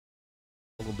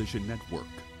Television Network.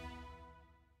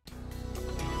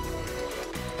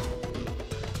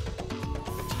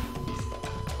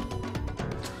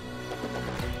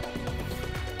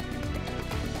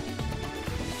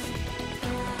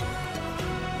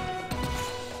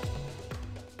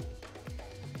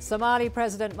 Somali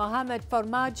President Mohamed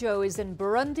Farmajo is in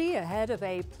Burundi ahead of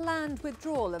a planned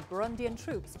withdrawal of Burundian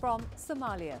troops from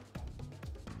Somalia.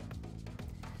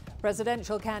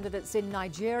 Presidential candidates in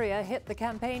Nigeria hit the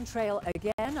campaign trail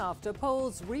again after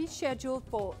polls rescheduled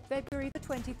for February the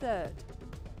 23rd.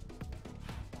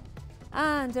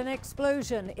 And an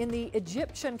explosion in the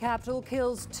Egyptian capital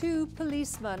kills 2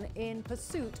 policemen in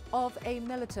pursuit of a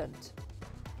militant.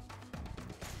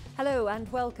 Hello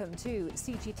and welcome to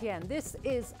CGTN. This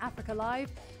is Africa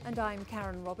Live and I'm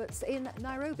Karen Roberts in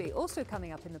Nairobi. Also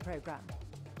coming up in the programme.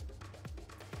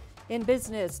 In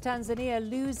business, Tanzania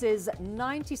loses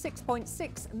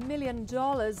 $96.6 million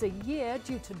a year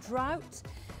due to drought,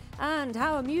 and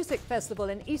how a music festival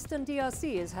in Eastern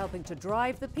DRC is helping to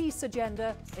drive the peace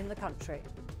agenda in the country.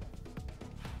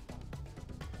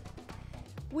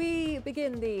 We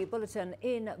begin the bulletin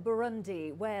in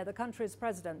Burundi, where the country's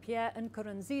president, Pierre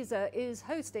Nkurunziza, is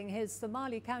hosting his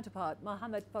Somali counterpart,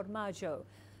 Mohamed Farmajo.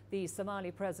 The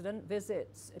Somali president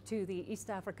visits to the East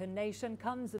African nation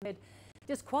comes amid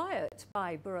disquiet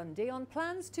by Burundi on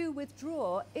plans to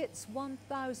withdraw its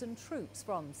 1,000 troops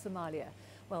from Somalia.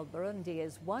 Well, Burundi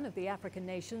is one of the African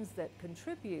nations that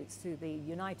contributes to the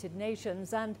United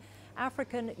Nations and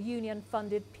African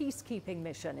Union-funded peacekeeping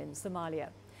mission in Somalia.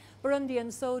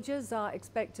 Burundian soldiers are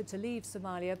expected to leave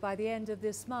Somalia by the end of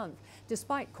this month,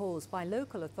 despite calls by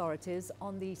local authorities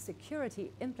on the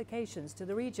security implications to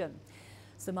the region.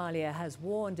 Somalia has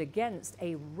warned against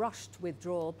a rushed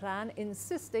withdrawal plan,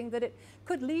 insisting that it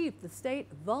could leave the state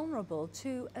vulnerable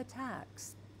to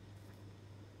attacks.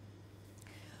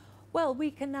 Well, we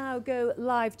can now go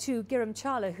live to Giram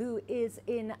Chala, who is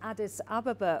in Addis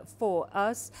Ababa for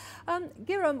us.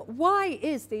 Giram, why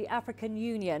is the African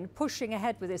Union pushing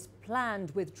ahead with this planned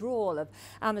withdrawal of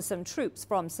AMISOM troops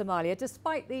from Somalia,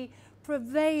 despite the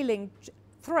prevailing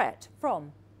threat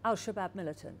from al-Shabaab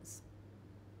militants?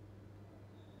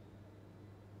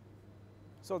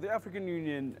 So the African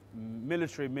Union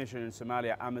military mission in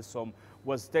Somalia, AMISOM,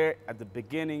 was there at the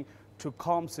beginning to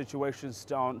calm situations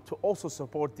down, to also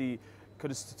support the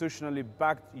constitutionally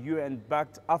backed,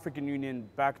 UN-backed, African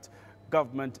Union-backed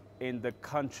government in the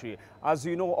country. As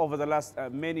you know, over the last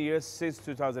many years, since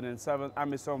 2007,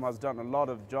 AMISOM has done a lot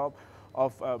of job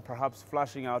of perhaps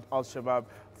flashing out al-Shabaab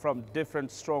from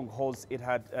different strongholds it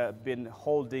had been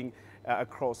holding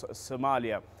across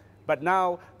Somalia. But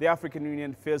now the African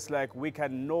Union feels like we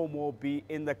can no more be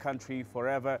in the country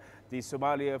forever. The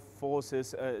Somalia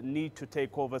forces need to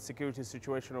take over the security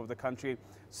situation of the country.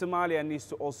 Somalia needs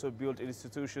to also build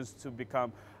institutions to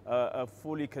become a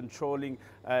fully controlling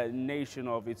nation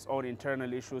of its own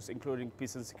internal issues, including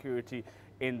peace and security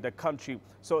in the country.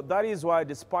 So that is why,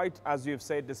 despite, as you've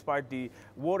said, despite the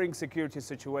warring security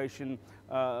situation,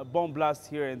 bomb blasts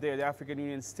here and there, the African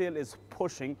Union still is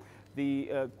pushing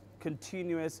the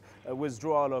continuous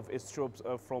withdrawal of its troops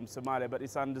from Somalia. But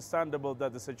it's understandable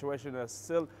that the situation is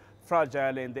still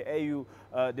fragile in the AU,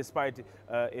 despite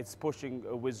its pushing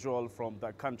withdrawal from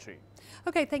that country.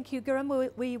 Okay, thank you, Giram.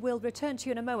 We will return to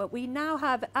you in a moment. We now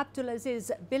have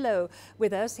Abdulaziz Billo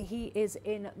with us. He is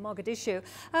in Mogadishu.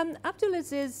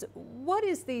 Abdulaziz, what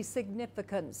is the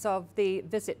significance of the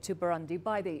visit to Burundi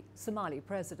by the Somali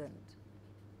president?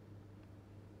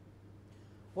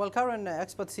 Well, Karen,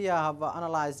 experts here have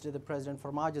analyzed the President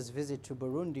Farmajo's visit to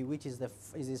Burundi, which is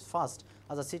his first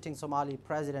as a sitting Somali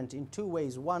president, in 2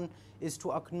 ways. One is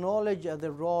to acknowledge the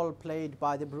role played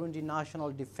by the Burundi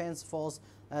National Defense Force.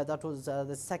 That was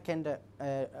the second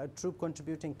troop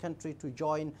contributing country to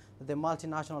join the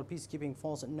multinational peacekeeping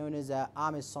force known as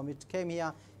AMISOM. It came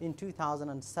here in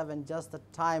 2007, just the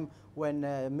time when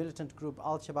militant group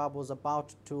al-Shabaab was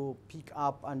about to pick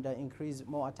up and increase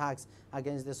more attacks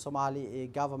against the Somali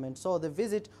government. So the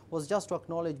visit was just to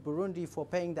acknowledge Burundi for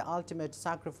paying the ultimate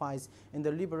sacrifice in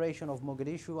the liberation of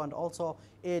Mogadishu and also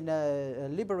in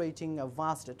liberating a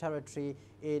vast territory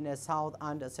in South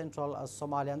and Central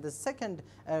Somalia. And the second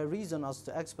reason, as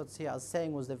the experts here are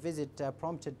saying, was the visit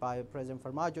prompted by President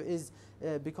Farmajo is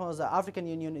because the African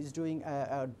Union is doing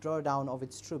a drawdown of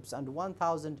its troops, and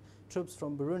 1,000 troops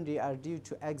from Burundi are due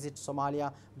to exit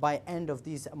Somalia by end of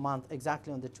this month,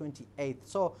 exactly on the 28th.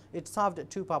 So it served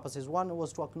two purposes. One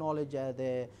was to acknowledge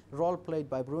the role played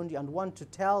by Burundi, and one to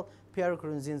tell Pierre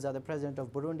Nkurunziza, the president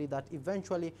of Burundi, that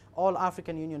eventually all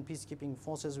African Union peacekeeping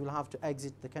forces will have to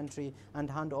exit the country and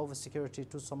hand over security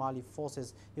to Somali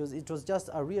forces. It was just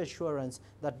a reassurance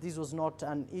that this was not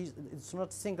it's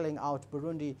not singling out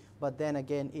Burundi, but then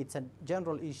again, it's a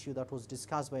general issue that was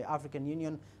discussed by African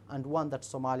Union and one that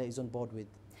Somalia is on board with.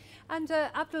 And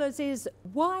Abdulaziz,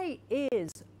 why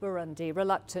is Burundi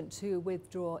reluctant to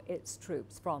withdraw its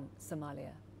troops from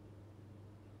Somalia?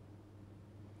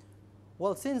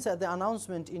 Well, since the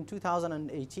announcement in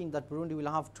 2018 that Burundi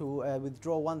will have to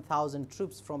withdraw 1,000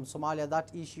 troops from Somalia, that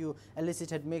issue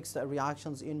elicited mixed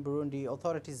reactions in Burundi.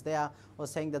 Authorities there were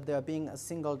saying that they are being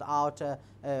singled out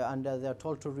and they are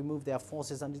told to remove their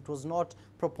forces, and it was not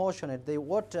proportionate.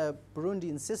 What Burundi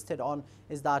insisted on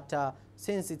is that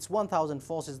since it's 1,000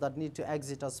 forces that need to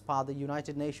exit as per the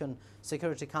United Nations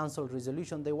Security Council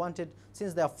resolution, they wanted,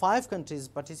 since there are 5 countries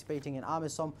participating in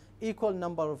AMISOM, equal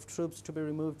number of troops to be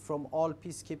removed from all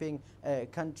peacekeeping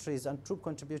countries and troop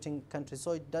contributing countries.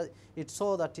 So it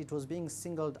saw that it was being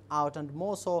singled out, and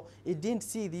more so, it didn't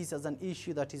see this as an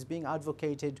issue that is being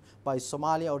advocated by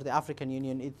Somalia or the African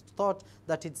Union. It thought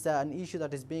that it's an issue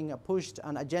that is being pushed,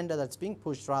 an agenda that's being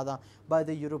pushed rather by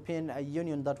the European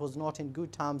Union that was not in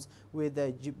good terms with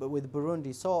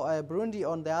Burundi. So Burundi,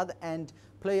 on the other end,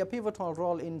 play a pivotal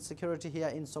role in security here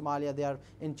in Somalia. They are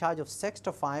in charge of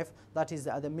Sector 5, that is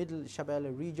the Middle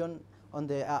Shabelle region on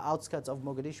the outskirts of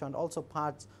Mogadishu and also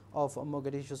parts of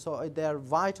Mogadishu. So they are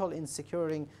vital in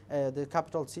securing the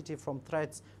capital city from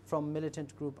threats from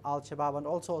militant group Al-Shabaab. And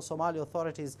also Somali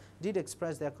authorities did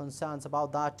express their concerns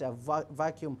about that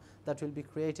vacuum that will be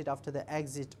created after the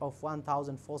exit of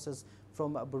 1,000 forces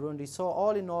from Burundi. So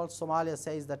all in all, Somalia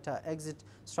says that exit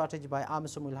strategy by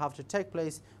AMISOM will have to take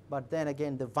place, but then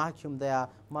again, the vacuum there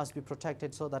must be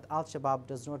protected so that Al-Shabaab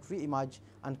does not re-emerge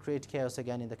and create chaos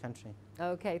again in the country.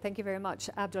 Okay, thank you very much,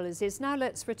 Abdulaziz. Now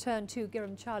let's return to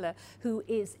Giram Chala, who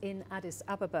is in Addis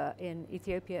Ababa in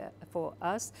Ethiopia for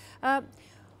us.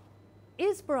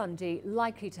 Is Burundi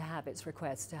likely to have its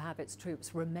request to have its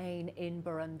troops remain in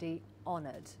Burundi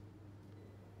honoured?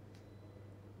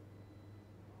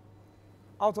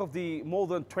 Out of the more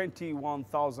than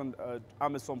 21,000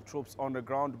 AMISOM troops on the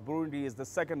ground, Burundi is the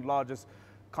second largest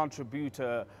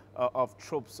contributor of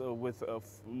troops with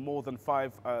more than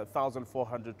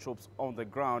 5,400 troops on the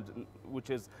ground, which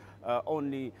is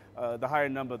only the higher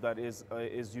number that is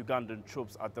Ugandan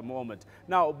troops at the moment.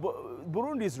 Now,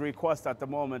 Burundi's request at the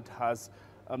moment has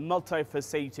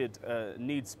multifaceted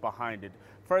needs behind it.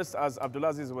 First, as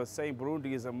Abdulaziz was saying,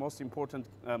 Burundi is the most important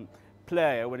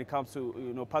player when it comes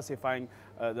to pacifying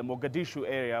the Mogadishu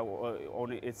area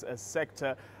on its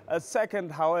sector.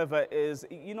 Second, however, is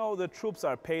the troops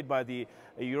are paid by the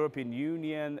European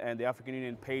Union, and the African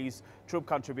Union pays troop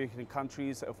contributing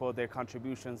countries for their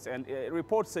contributions, and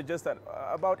reports suggest that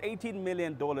about $18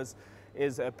 million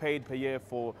is paid per year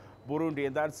for Burundi,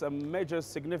 and that's a major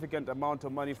significant amount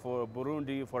of money for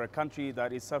Burundi, for a country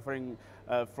that is suffering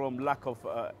from lack of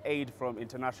aid from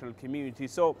international community.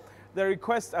 So the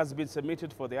request has been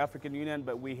submitted for the African Union,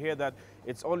 but we hear that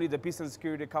it's only the Peace and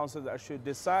Security Council that should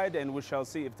decide, and we shall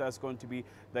see if that's going to be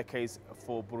the case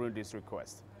for Burundi's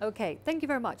request. Okay, thank you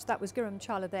very much. That was Giram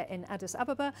Chala there in Addis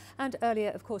Ababa, and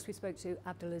earlier, of course, we spoke to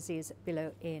Abdulaziz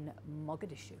Bilo in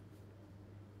Mogadishu.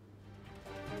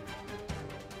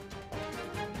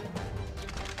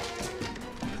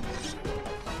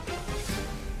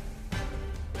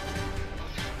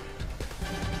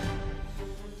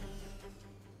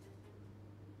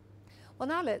 Well,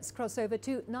 now let's cross over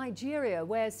to Nigeria,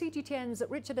 where CGTN's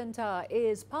Richard Ntar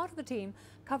is part of the team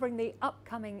covering the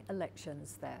upcoming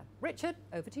elections there. Richard,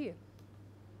 over to you.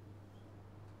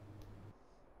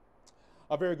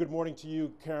 A very good morning to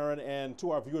you, Karen, and to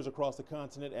our viewers across the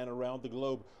continent and around the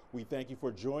globe. We thank you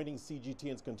for joining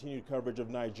CGTN's continued coverage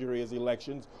of Nigeria's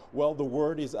elections. Well, the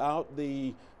word is out.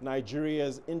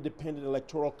 Nigeria's Independent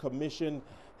Electoral Commission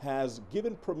has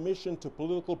given permission to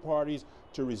political parties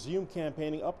to resume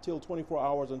campaigning up till 24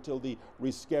 hours until the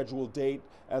rescheduled date.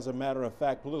 As a matter of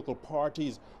fact, political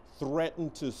parties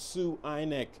threatened to sue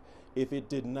INEC if it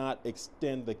did not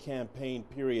extend the campaign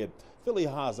period. Philly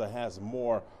Haza has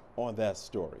more on that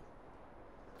story.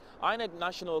 INEC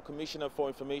National Commissioner for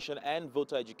Information and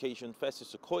Voter Education,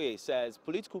 Festus Okoye, says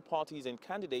political parties and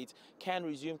candidates can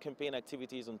resume campaign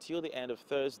activities until the end of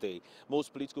Thursday.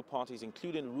 Most political parties,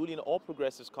 including ruling All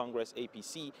Progressives Congress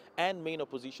APC and main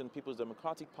opposition People's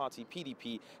Democratic Party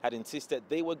PDP, had insisted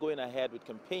they were going ahead with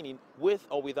campaigning with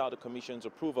or without the Commission's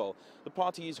approval. The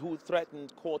parties who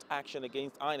threatened court action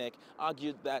against INEC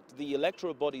argued that the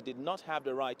electoral body did not have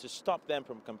the right to stop them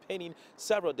from campaigning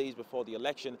several days before the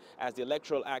election, as the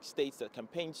Electoral Act states that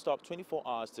campaigns stopped 24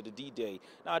 hours to the D-Day.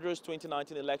 Nigeria's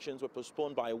 2019 elections were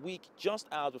postponed by a week, just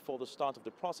hours before the start of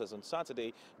the process on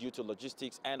Saturday due to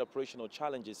logistics and operational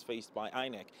challenges faced by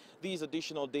INEC. These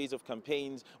additional days of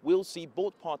campaigns will see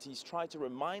both parties try to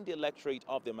remind the electorate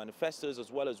of their manifestos, as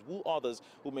well as woo others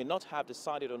who may not have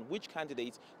decided on which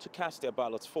candidates to cast their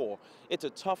ballots for. It's a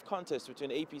tough contest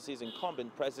between APC's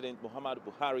incumbent President Muhammadu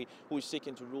Buhari, who is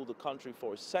seeking to rule the country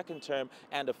for a second term,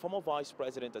 and the former Vice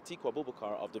President Atiku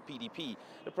Abubakar of the PDP.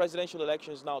 The presidential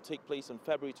elections now take place on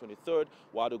February 23rd,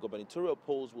 while the gubernatorial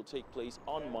polls will take place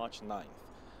on March 9th.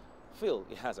 Phil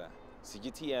Ihaza,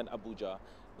 CGTN, Abuja,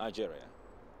 Nigeria.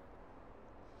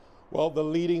 Well, the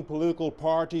leading political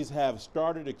parties have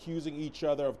started accusing each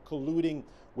other of colluding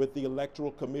with the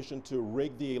Electoral Commission to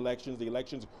rig the elections. The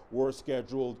elections were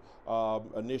scheduled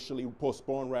initially,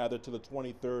 postponed rather, to the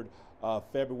 23rd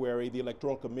February. The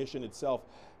Electoral Commission itself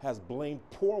has blamed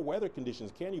poor weather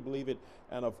conditions, can you believe it,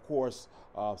 and of course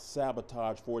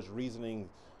sabotage for its reasoning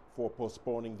for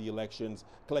postponing the elections.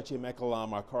 Kelechi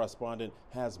Mekalam, our correspondent,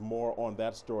 has more on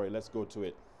that story. Let's go to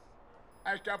it.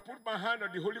 I can put my hand on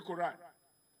the Holy Quran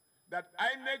that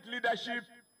INEC leadership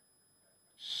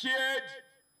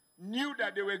knew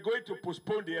that they were going to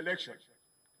postpone the election.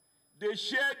 They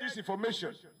shared this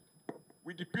information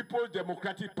with the People's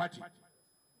Democratic Party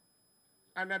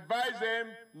and advised them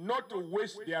not to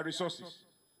waste their resources,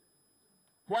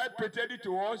 while pretending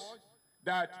to us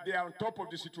that they are on top of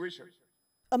the situation.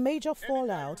 A major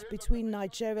fallout between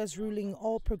Nigeria's ruling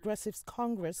All Progressives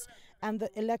Congress and the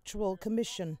Electoral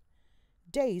Commission,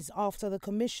 days after the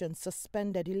Commission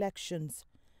suspended elections.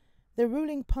 The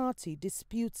ruling party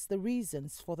disputes the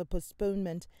reasons for the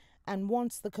postponement and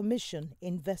wants the Commission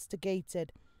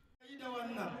investigated.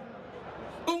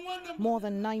 More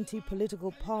than 90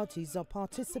 political parties are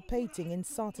participating in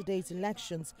Saturday's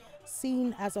elections,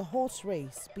 seen as a horse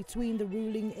race between the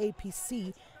ruling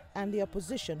APC and the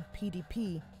opposition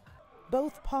PDP.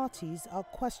 Both parties are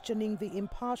questioning the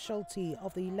impartiality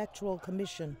of the Electoral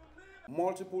Commission.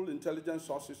 Multiple intelligence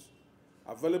sources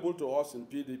available to us in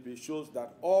PDP shows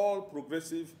that All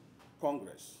Progressive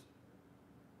Congress,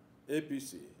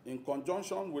 APC, in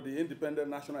conjunction with the Independent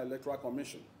National Electoral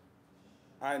Commission,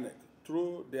 INEC,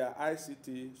 through their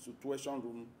ICT situation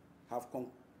room, have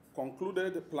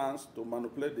concluded plans to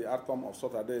manipulate the outcome of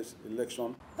Saturday's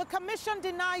election. The Commission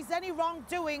denies any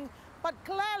wrongdoing, but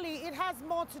clearly it has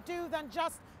more to do than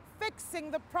just fixing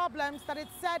the problems that it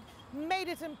said made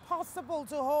it impossible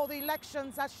to hold the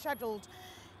elections as scheduled.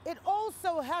 It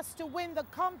also has to win the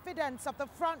confidence of the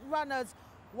front runners.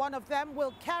 One of them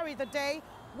will carry the day,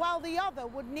 while the other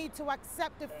would need to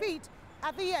accept defeat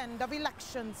at the end of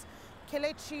elections.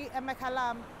 Kelechi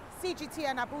Emekalam,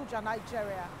 CGTN, Abuja,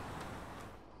 Nigeria.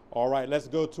 All right, let's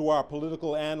go to our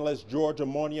political analyst, George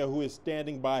Ammonia, who is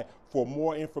standing by for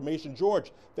more information.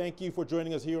 George, thank you for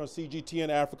joining us here on CGTN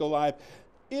Africa Live.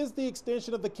 Is the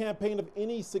extension of the campaign of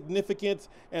any significance,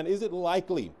 and is it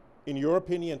likely, in your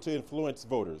opinion, to influence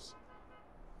voters?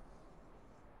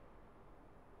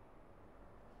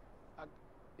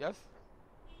 Yes.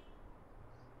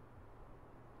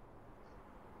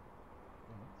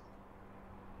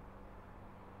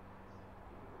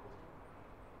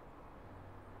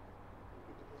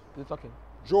 You're talking.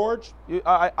 George,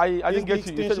 I didn't get you. Is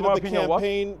the extension of the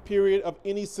campaign period of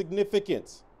any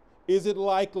significance? Is it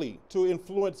likely to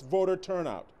influence voter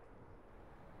turnout?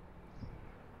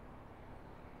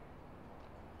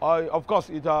 Of course,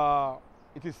 it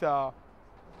is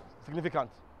significant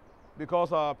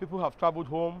because people have traveled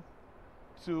home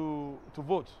to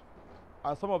vote,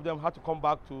 and some of them had to come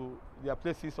back to their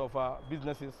places of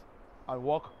businesses and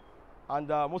work, and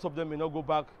most of them may not go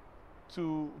back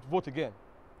to vote again.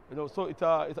 You know, so it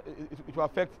will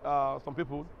affect some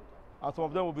people, and some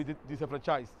of them will be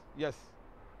disenfranchised. Yes.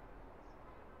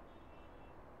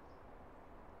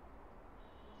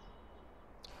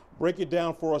 Break it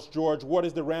down for us, George. What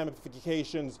is the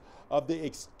ramifications of the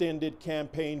extended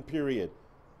campaign period?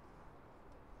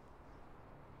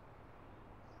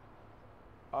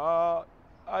 I'm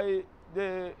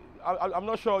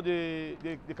not sure the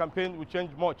campaign will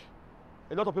change much.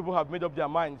 A lot of people have made up their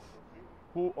minds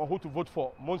on who to vote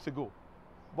for months ago.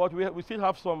 But we still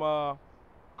have some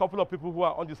couple of people who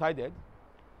are undecided,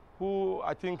 who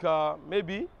I think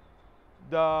maybe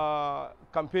the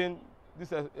campaign, this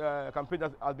campaign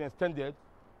that has been extended,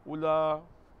 will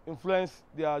influence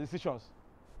their decisions.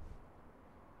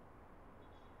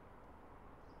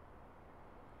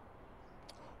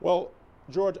 Well,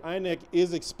 George, INEC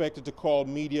is expected to call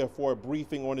media for a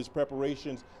briefing on its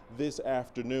preparations this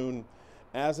afternoon.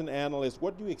 As an analyst,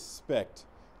 what do you expect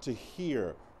to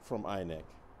hear from INEC?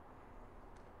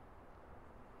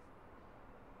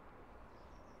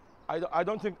 I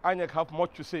don't think INEC have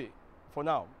much to say for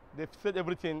now. They've said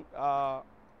everything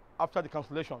after the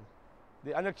cancellation.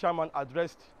 The INEC chairman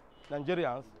addressed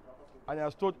Nigerians and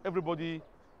has told everybody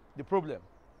the problem.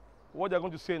 What they're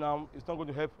going to say now is not going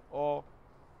to help, or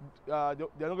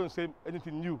they're not going to say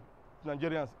anything new to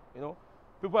Nigerians. You know,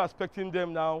 people are expecting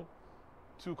them now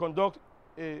to conduct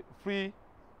a free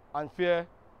and fair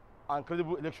and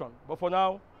credible election. But for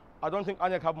now, I don't think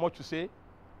INEC have much to say,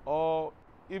 or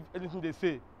if anything they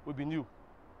say will be new.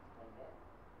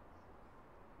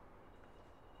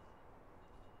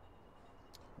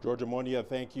 George Amonia,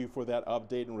 thank you for that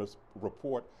update and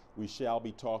report. We shall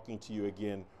be talking to you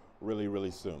again really, really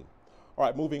soon. All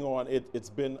right, moving on. It's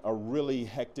been a really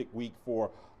hectic week for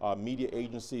media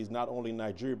agencies, not only in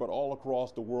Nigeria, but all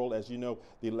across the world. As you know,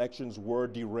 the elections were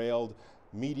derailed.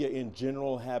 Media in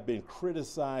general have been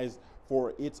criticized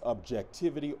for its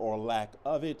objectivity or lack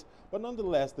of it. But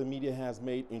nonetheless, the media has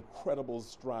made incredible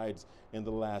strides in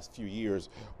the last few years.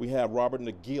 We have Robert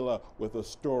Nagila with a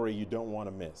story you don't want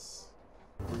to miss.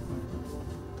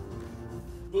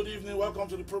 Good evening, welcome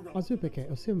to the program.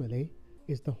 Azubike Osimile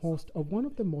is the host of one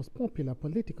of the most popular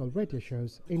political radio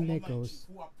shows in Lagos,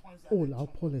 All Our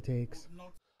Politics.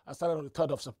 I started on the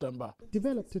 3rd of September.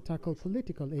 Developed to tackle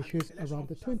political issues around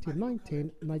the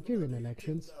 2019 Nigerian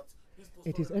elections,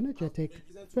 it is energetic,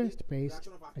 fast-paced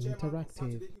and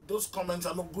interactive. Those comments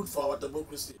are not good for our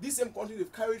democracy. This same country,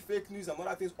 they've carried fake news and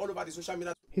other things all over the social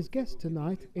media. His guest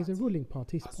tonight is a ruling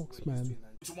party spokesman.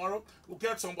 Tomorrow, we'll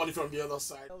get somebody from the other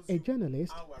side. A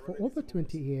journalist for over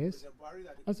 20 years,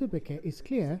 Azubike is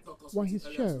clear why his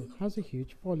show has a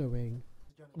huge following.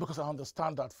 Because I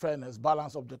understand that fairness,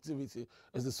 balance, objectivity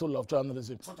is the soul of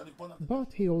journalism.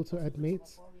 But he also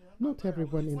admits not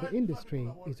everyone in the industry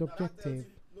is objective.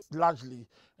 Largely,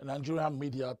 Nigerian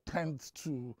media tends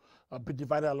to be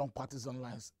divided along partisan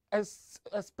lines,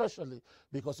 especially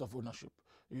because of ownership.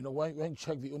 You know, when you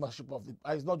check the ownership of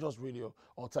it's not just radio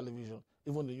or television,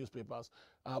 even the newspapers.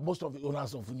 Most of the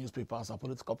owners of the newspapers are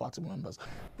political party members.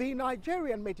 The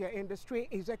Nigerian media industry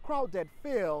is a crowded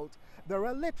field. There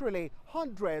are literally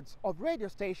hundreds of radio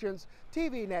stations,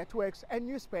 TV networks, and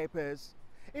newspapers.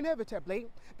 Inevitably,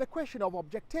 the question of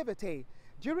objectivity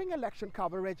during election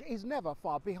coverage is never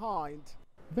far behind.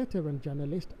 Veteran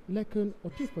journalist Lekun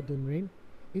Otufodunrin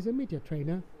is a media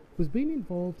trainer who's been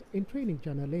involved in training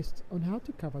journalists on how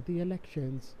to cover the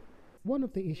elections. One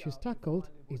of the issues tackled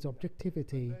is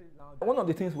objectivity. One of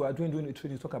the things we are doing during the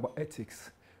training is talk about ethics.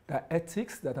 There are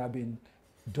ethics that have been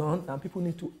done and people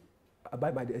need to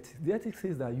abide by the ethics. The ethics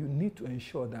is that you need to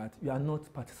ensure that you are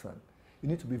not partisan. You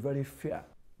need to be very fair.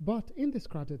 But in this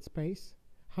crowded space,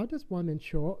 how does one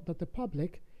ensure that the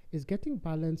public is getting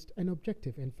balanced and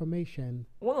objective information?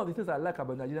 One of the things I like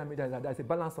about Nigerian media is that there's a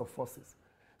balance of forces.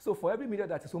 So for every media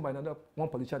that is owned by one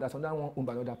politician, there's another one owned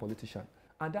by another politician.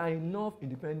 And there are enough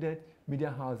independent media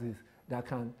houses that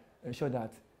can ensure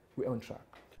that we're on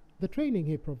track. The training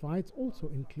he provides also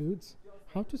includes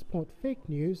how to spot fake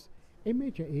news, a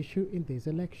major issue in these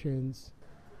elections.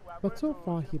 But so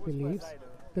far he believes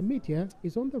the media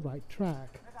is on the right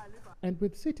track. And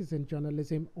with citizen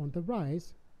journalism on the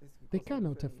rise, they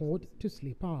cannot afford to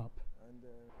slip up.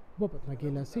 Robert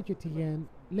Nagila, CGTN,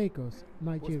 Lagos,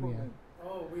 Nigeria.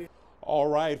 All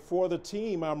right, for the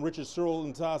team, I'm Richard Searle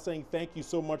and Todd saying thank you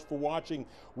so much for watching.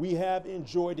 We have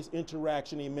enjoyed this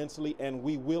interaction immensely, and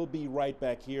we will be right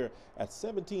back here at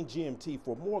 17 GMT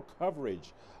for more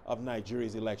coverage of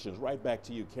Nigeria's elections. Right back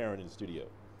to you, Karen, in the studio.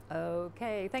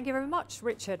 Okay, thank you very much,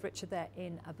 Richard. Richard there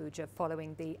in Abuja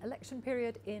following the election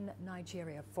period in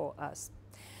Nigeria for us.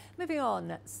 Moving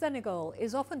on, Senegal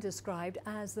is often described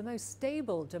as the most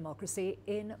stable democracy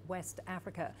in West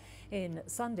Africa. In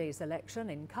Sunday's election,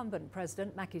 incumbent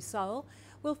President Macky Sall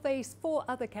will face 4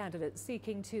 other candidates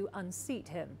seeking to unseat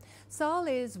him. Sall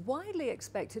is widely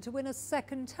expected to win a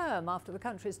second term after the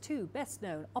country's 2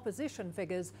 best-known opposition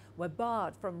figures were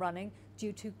barred from running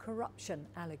due to corruption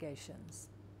allegations.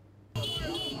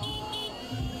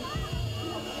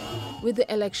 With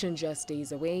the election just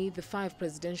days away, the 5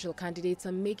 presidential candidates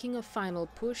are making a final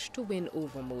push to win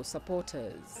over more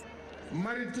supporters.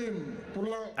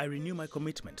 I renew my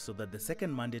commitment so that the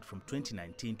second mandate from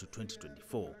 2019 to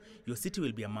 2024, your city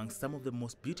will be among some of the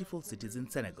most beautiful cities in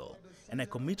Senegal, and I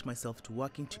commit myself to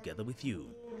working together with you.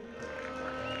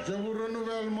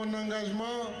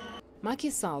 Macky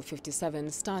Sall, 57,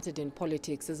 started in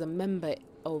politics as a member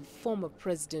of former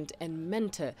president and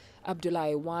mentor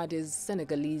Abdoulaye Wade's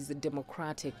Senegalese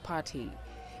Democratic Party.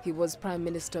 He was Prime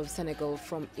Minister of Senegal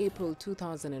from April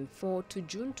 2004 to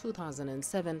June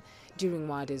 2007 during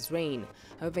Wade's reign.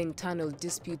 However, internal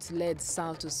disputes led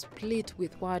Sall to split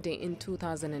with Wade in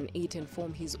 2008 and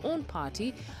form his own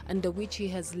party, under which he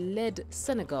has led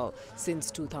Senegal since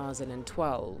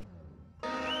 2012.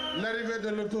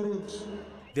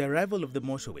 The arrival of the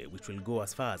motorway, which will go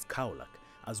as far as Kaolack,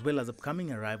 as well as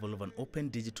upcoming arrival of an open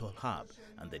digital hub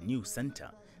and the new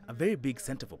center, a very big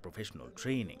center for professional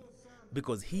training.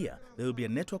 Because here, there will be a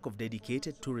network of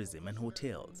dedicated tourism and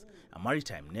hotels, a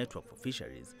maritime network for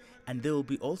fisheries, and there will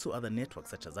be also other networks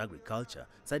such as agriculture,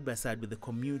 side by side with the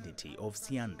community of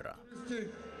Siandra.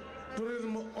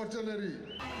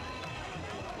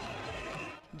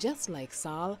 Just like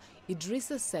Sall,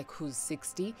 Idrissa Seck, who's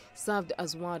 60, served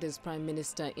as Wade's prime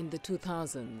minister in the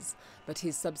 2000s, but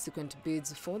his subsequent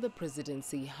bids for the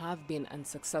presidency have been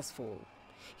unsuccessful.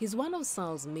 He's one of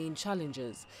Sall's main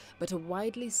challengers, but a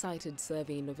widely cited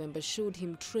survey in November showed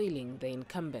him trailing the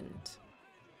incumbent.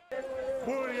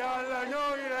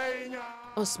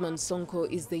 Osman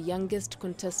Sonko is the youngest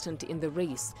contestant in the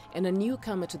race and a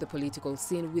newcomer to the political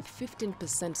scene, with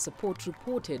 15% support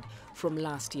reported from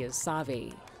last year's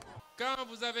survey.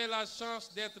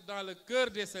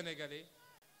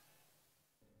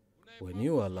 When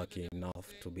you are lucky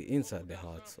enough to be inside the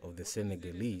hearts of the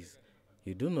Senegalese,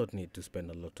 you do not need to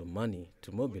spend a lot of money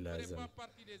to mobilize them.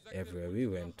 Everywhere we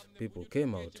went, people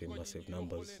came out in massive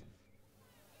numbers.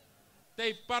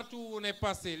 Partout où on est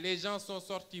passé, les gens sont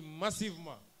sortis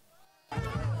massivement.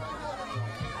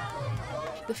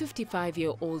 The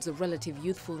 55-year-old's relative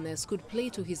youthfulness could play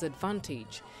to his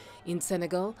advantage. In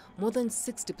Senegal, more than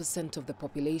 60% of the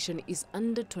population is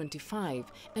under 25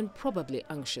 and probably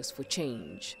anxious for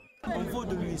change.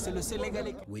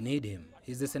 We need him.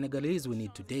 He's the Senegalese we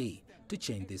need today to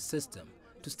change this system,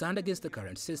 to stand against the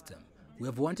current system. We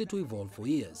have wanted to evolve for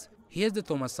years. Here's the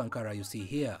Thomas Sankara you see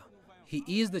here. He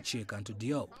is the Chekanto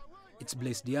Diop. It's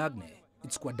Blaise Diagne.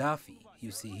 It's Gaddafi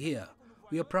you see here.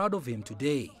 We are proud of him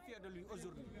today.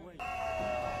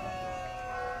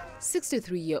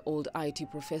 63-year-old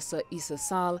IT professor Issa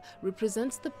Sall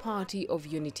represents the Party of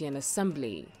Unity and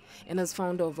Assembly. And as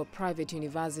founder of a private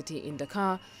university in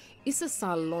Dakar, Issa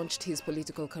Sall launched his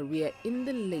political career in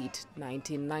the late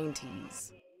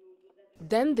 1990s.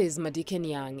 Then there's Madické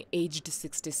Niang, aged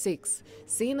 66,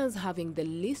 seen as having the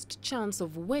least chance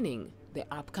of winning the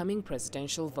upcoming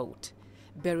presidential vote.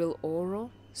 Beryl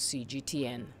Oro,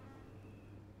 CGTN.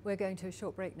 We're going to a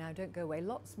short break now. Don't go away.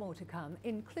 Lots more to come,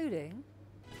 including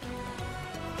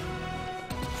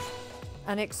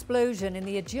an explosion in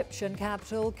the Egyptian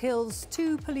capital kills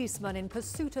 2 policemen in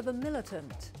pursuit of a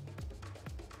militant.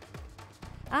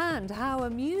 And how a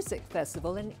music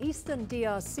festival in eastern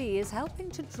DRC is helping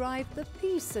to drive the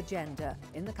peace agenda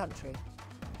in the country.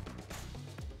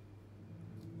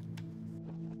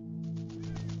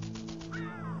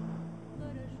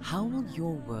 How will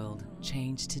your world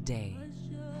change today?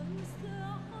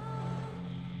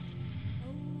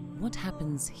 What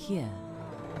happens here?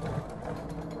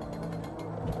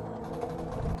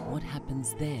 What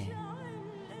happens there?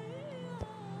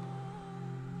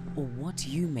 Or what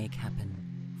you make happen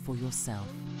for yourself.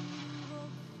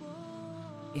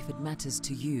 If it matters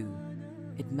to you,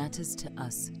 it matters to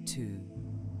us too.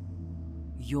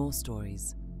 Your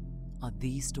stories are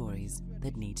the stories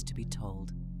that need to be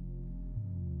told.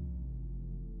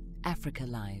 Africa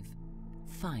Live.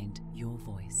 Find your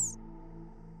voice.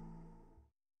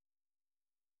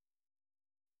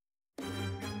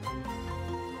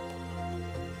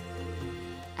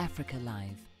 Africa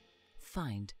Live.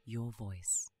 Find your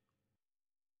voice.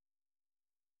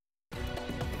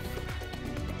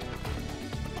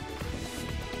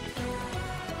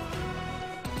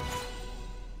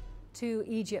 To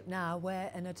Egypt now, where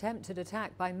an attempted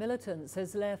attack by militants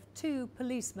has left 2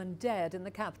 policemen dead in the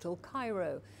capital,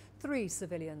 Cairo. 3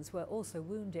 civilians were also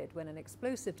wounded when an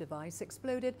explosive device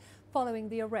exploded following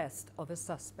the arrest of a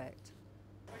suspect.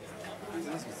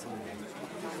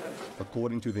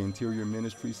 According to the Interior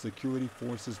Ministry, security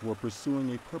forces were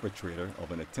pursuing a perpetrator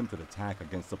of an attempted attack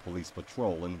against a police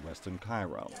patrol in western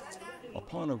Cairo.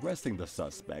 Upon arresting the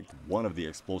suspect, one of the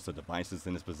explosive devices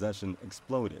in his possession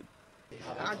exploded.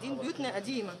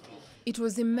 It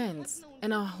was immense,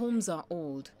 and our homes are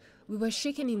old. We were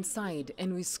shaken inside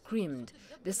and we screamed.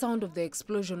 The sound of the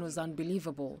explosion was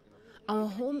unbelievable. Our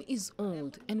home is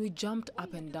old and we jumped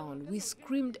up and down. We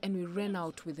screamed and we ran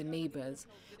out with the neighbors.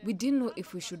 We didn't know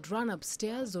if we should run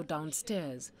upstairs or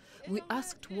downstairs. We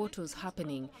asked what was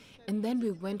happening, and then we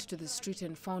went to the street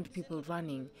and found people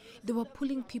running. They were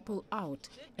pulling people out,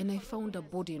 and I found a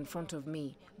body in front of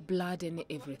me, blood and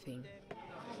everything.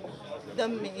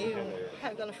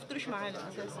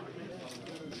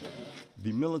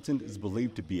 The militant is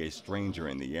believed to be a stranger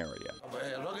in the area.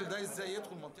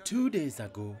 2 days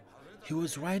ago, he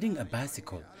was riding a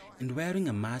bicycle and wearing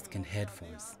a mask and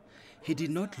headphones. He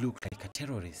did not look like a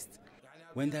terrorist.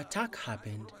 When the attack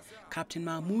happened, Captain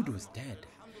Mahmoud was dead,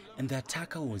 and the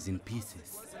attacker was in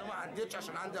pieces.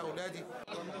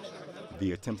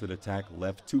 The attempted attack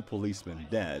left 2 policemen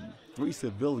dead. 3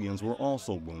 civilians were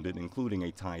also wounded, including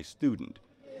a Thai student.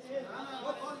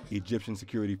 Egyptian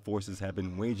security forces have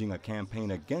been waging a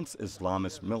campaign against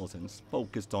Islamist militants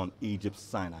focused on Egypt's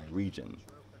Sinai region.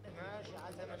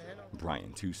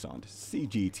 Brian Toussaint,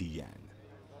 CGTN.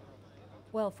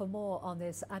 Well, for more on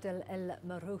this, Adel El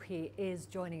Marouhi is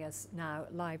joining us now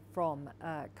live from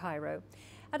Cairo.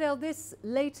 Adel, this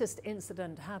latest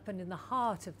incident happened in the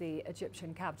heart of the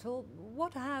Egyptian capital.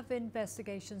 What have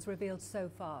investigations revealed so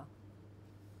far?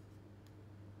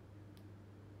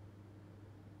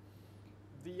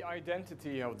 The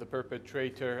identity of the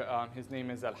perpetrator, his name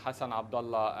is Al-Hassan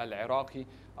Abdullah Al-Iraqi,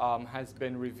 has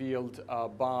been revealed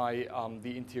by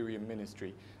the Interior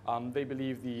Ministry. They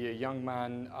believe the young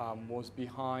man was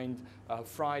behind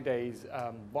Friday's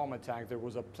bomb attack. There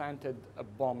was a planted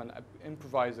bomb, and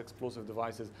improvised explosive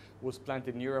devices was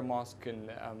planted near a mosque in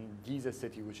Giza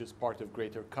City, which is part of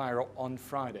Greater Cairo, on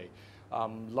Friday.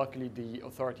 Luckily, the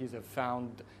authorities have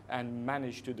found and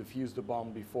managed to defuse the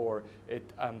bomb before it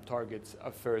targets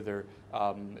further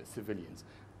civilians.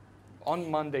 On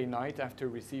Monday night, after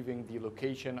receiving the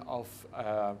location of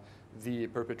the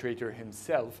perpetrator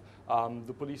himself,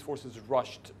 the police forces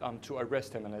rushed to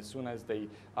arrest him, and as soon as they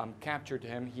captured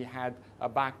him, he had a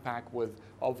backpack with,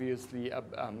 obviously,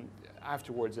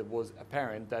 afterwards it was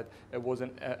apparent that it was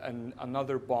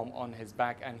another bomb on his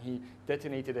back, and he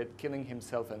detonated it, killing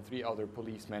himself and 3 other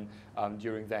policemen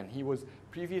during then. He was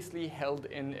previously held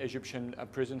in Egyptian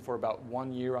prison for about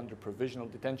 1 year under provisional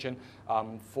detention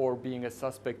for being a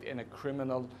suspect in a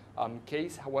criminal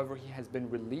case. However, he has been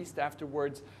released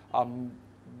afterwards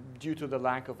due to the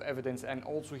lack of evidence, and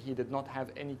also he did not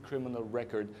have any criminal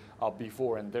record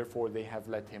before, and therefore they have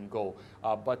let him go.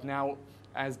 But now,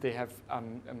 as they have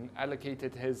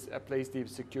allocated his place, the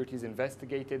securities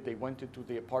investigated. They went into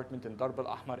the apartment in Darb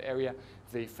al-Ahmar area.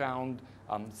 They found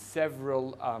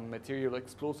several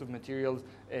explosive materials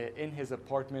in his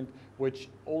apartment, which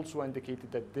also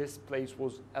indicated that this place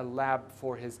was a lab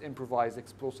for his improvised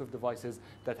explosive devices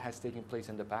that has taken place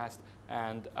in the past,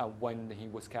 and when he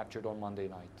was captured on Monday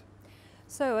night.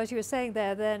 So, as you were saying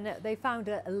there, then they found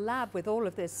a lab with all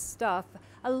of this stuff.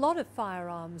 A lot of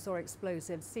firearms or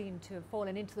explosives seem to have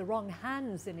fallen into the wrong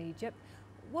hands in Egypt.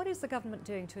 What is the government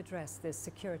doing to address this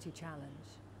security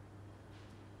challenge?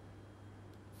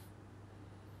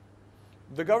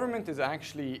 The government is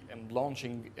actually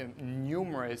launching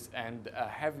numerous and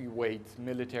heavyweight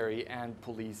military and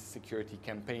police security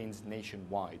campaigns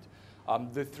nationwide.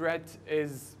 The threat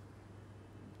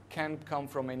can come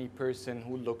from any person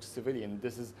who looks civilian.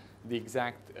 This is the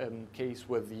exact case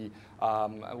with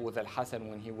Al-Hassan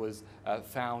when he was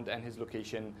found and his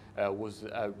location was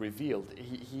revealed.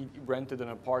 He rented an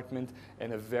apartment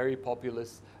in a very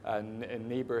populous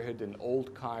neighborhood in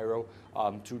Old Cairo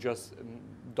to just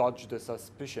dodge the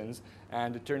suspicions,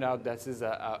 and it turned out this is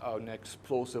an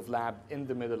explosive lab in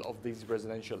the middle of these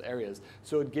residential areas.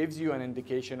 So it gives you an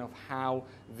indication of how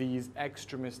these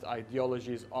extremist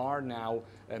ideologies are now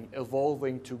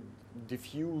evolving to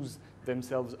diffuse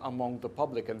themselves among the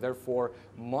public, and therefore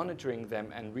monitoring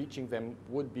them and reaching them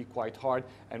would be quite hard.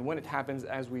 And when it happens,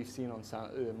 as we've seen on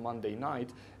Monday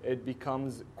night, it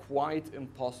becomes quite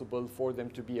impossible for them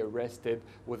to be arrested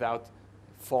without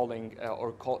falling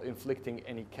or inflicting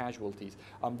any casualties.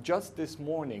 Just this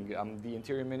morning, the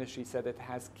Interior Ministry said it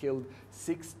has killed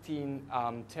 16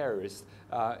 terrorists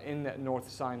in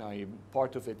North Sinai,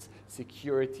 part of its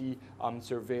security,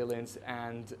 surveillance,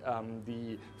 and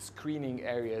the screening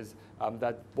areas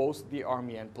that both the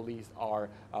army and police are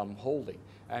holding.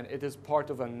 And it is part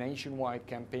of a nationwide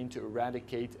campaign to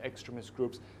eradicate extremist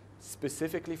groups,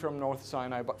 specifically from North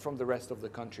Sinai, but from the rest of the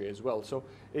country as well. So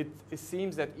it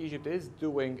seems that Egypt is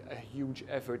doing a huge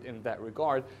effort in that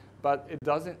regard, but it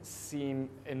doesn't seem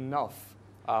enough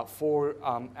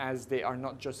as they are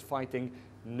not just fighting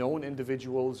known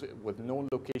individuals with known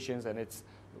locations, and it's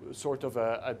sort of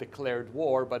a declared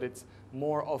war, but it's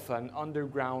more of an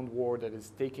underground war that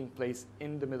is taking place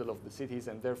in the middle of the cities,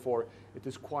 and therefore it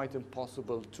is quite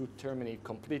impossible to terminate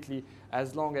completely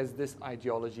as long as this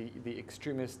ideology, the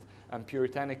extremist and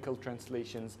puritanical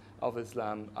translations of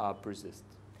Islam, persist.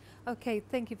 Okay,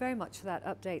 thank you very much for that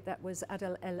update. That was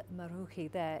Adel El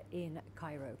Marouchi there in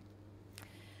Cairo.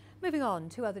 Moving on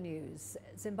to other news,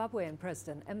 Zimbabwean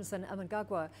President Emmerson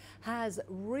Mnangagwa has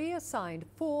reassigned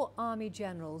 4 army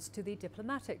generals to the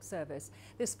diplomatic service.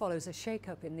 This follows a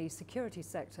shake-up in the security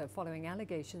sector following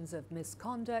allegations of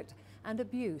misconduct and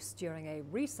abuse during a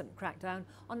recent crackdown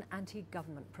on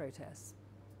anti-government protests.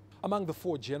 Among the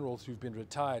 4 generals who've been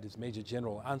retired is Major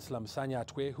General Anselm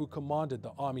Sanyatwe, who commanded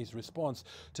the army's response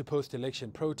to post-election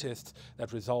protests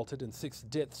that resulted in 6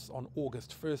 deaths on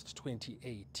August 1st,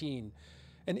 2018.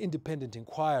 An independent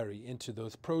inquiry into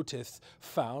those protests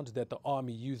found that the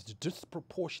army used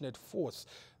disproportionate force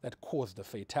that caused the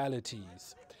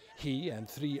fatalities. He and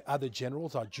 3 other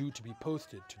generals are due to be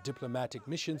posted to diplomatic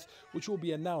missions, which will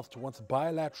be announced once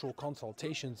bilateral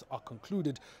consultations are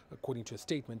concluded, according to a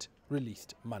statement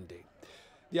released Monday.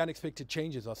 The unexpected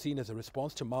changes are seen as a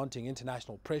response to mounting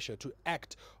international pressure to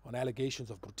act on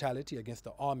allegations of brutality against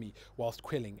the army whilst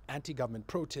quelling anti-government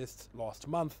protests last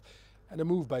month, and a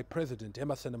move by President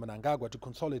Emmerson Mnangagwa to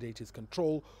consolidate his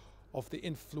control of the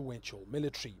influential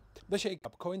military. The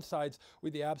shake-up coincides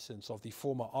with the absence of the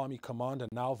former army commander,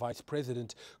 now Vice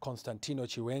President Constantino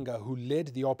Chiwenga, who led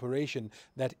the operation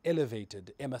that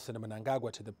elevated Emmerson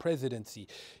Mnangagwa to the presidency.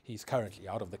 He's currently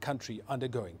out of the country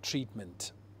undergoing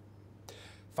treatment.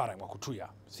 Farang Wakutuya,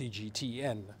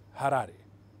 CGTN, Harare,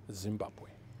 Zimbabwe.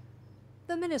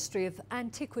 The Ministry of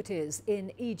Antiquities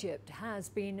in Egypt has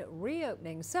been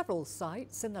reopening several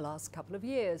sites in the last couple of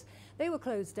years. They were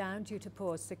closed down due to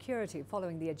poor security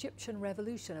following the Egyptian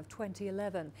Revolution of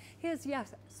 2011. Here's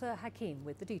Yasser Hakim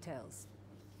with the details.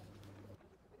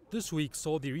 This week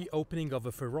saw the reopening of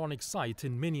a pharaonic site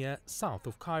in Minya, south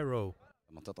of Cairo.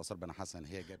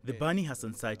 The Bani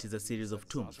Hassan site is a series of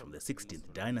tombs from the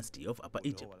 16th dynasty of Upper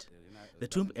Egypt. The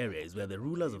tomb area is where the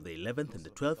rulers of the 11th and the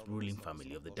 12th ruling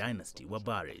family of the dynasty were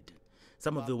buried.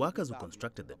 Some of the workers who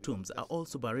constructed the tombs are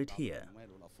also buried here.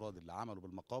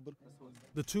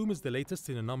 The tomb is the latest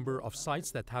in a number of sites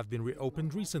that have been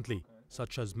reopened recently,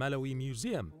 such as Malawi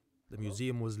Museum. The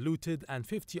museum was looted and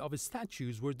 50 of its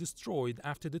statues were destroyed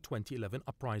after the 2011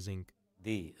 uprising.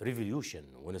 The revolution,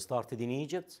 when it started in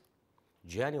Egypt,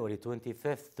 January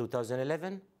 25th,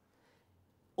 2011,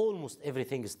 almost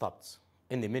everything stopped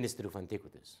in the Ministry of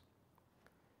Antiquities.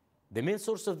 The main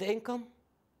source of the income,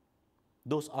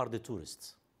 those are the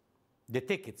tourists. The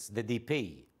tickets that they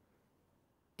pay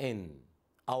in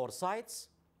our sites,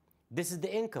 this is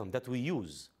the income that we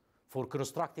use for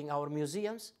constructing our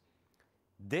museums.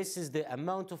 This is the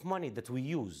amount of money that we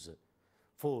use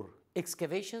for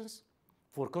excavations,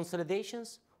 for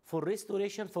consolidations, for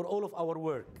restoration, for all of our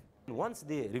work. Once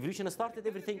the revolution started,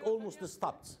 everything almost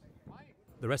stopped.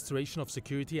 The restoration of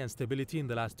security and stability in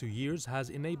the last 2 years has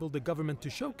enabled the government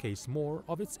to showcase more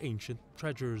of its ancient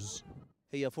treasures.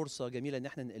 This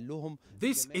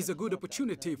is a good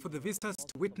opportunity for the visitors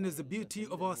to witness the beauty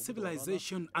of our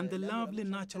civilization and the lovely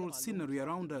natural scenery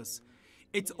around us.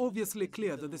 It's obviously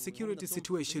clear that the security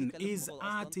situation is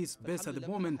at its best at the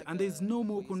moment, and there is no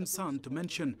more concern to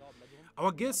mention.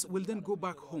 Our guests will then go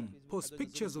back home, post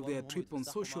pictures of their trip on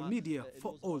social media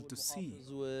for all to see.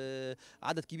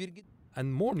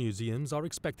 And more museums are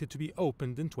expected to be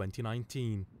opened in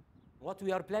 2019. What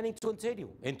we are planning to continue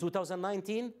in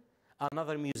 2019,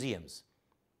 another museums.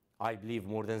 I believe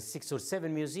more than 6 or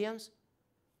 7 museums.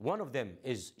 One of them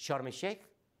is Sharm el-Sheikh,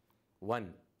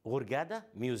 one Hurghada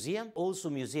Museum, also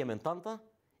museum in Tanta,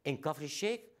 in Kafr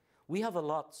el-Sheikh. We have a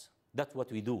lot, that's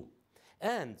what we do.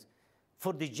 And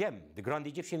for the gem, the Grand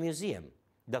Egyptian Museum,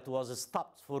 that was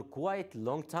stopped for quite a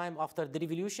long time after the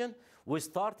revolution, we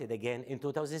started again in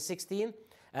 2016,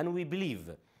 and we believe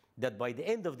that by the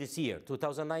end of this year,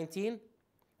 2019,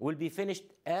 will be finished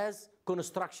as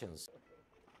constructions.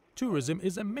 Tourism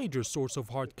is a major source of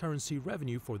hard currency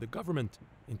revenue for the government.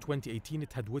 In 2018,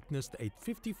 it had witnessed a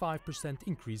 55%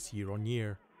 increase year on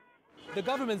year. The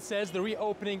government says the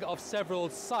reopening of several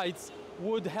sites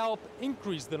would help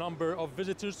increase the number of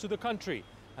visitors to the country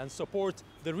and support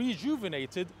the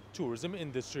rejuvenated tourism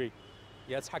industry.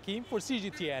 Yes, Hakim for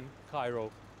CGTN,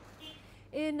 Cairo.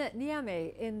 In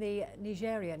Niamey, in the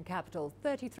Nigerian capital,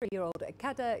 33-year-old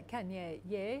Kada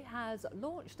Kanyeye has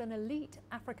launched an elite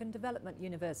African development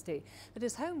university that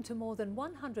is home to more than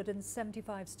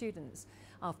 175 students.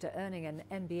 After earning an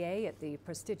MBA at the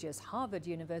prestigious Harvard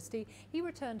University, he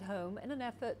returned home in an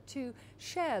effort to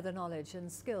share the knowledge and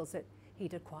skills that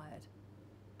he'd acquired.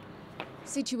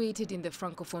 Situated in the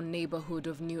francophone neighborhood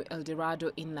of New El Dorado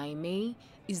in Niamey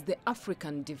is the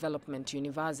African Development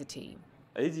University.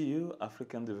 ADU,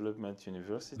 African Development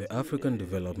University. The African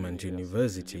Development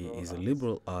University is a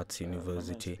liberal arts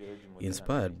university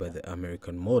inspired by the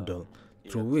American model,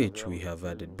 through which we have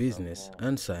added business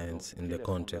and science in the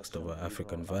context of our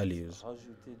African values.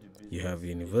 You have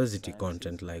university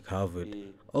content like Harvard,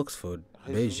 Oxford,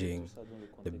 Beijing,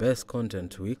 the best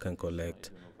content we can collect,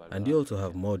 and you also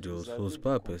have modules whose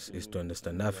purpose is to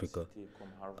understand Africa,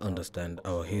 understand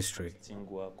our history.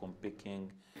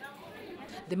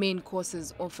 The main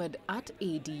courses offered at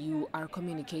ADU are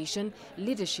communication,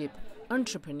 leadership,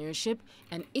 entrepreneurship,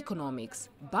 and economics,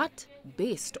 but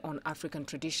based on African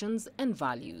traditions and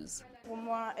values.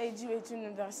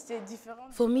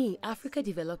 For me, Africa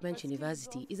Development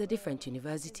University is a different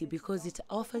university because it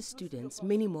offers students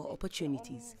many more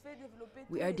opportunities.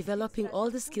 We are developing all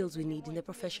the skills we need in the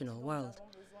professional world.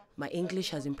 My English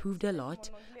has improved a lot.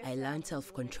 I learned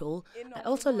self-control. I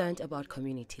also learned about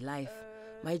community life.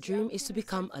 My dream is to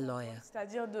become a lawyer.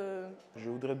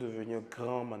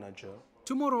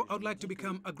 Tomorrow, I would like to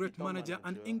become a great manager,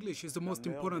 and English is the most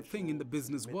important thing in the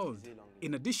business world.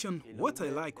 In addition, what I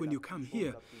like when you come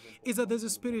here is that there's a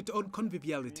spirit of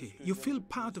conviviality. You feel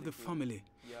part of the family.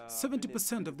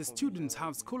 70% of the students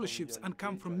have scholarships and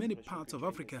come from many parts of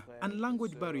Africa, and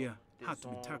language barrier had to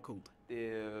be tackled. We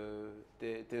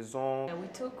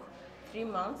took 3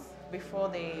 months before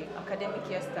the academic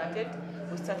year started.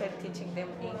 We started teaching them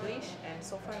English, and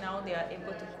so far now they are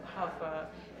able to have a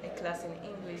class in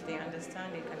English. They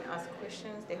understand, they can ask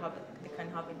questions, they can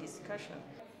have a discussion.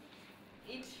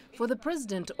 For the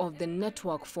president of the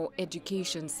Network for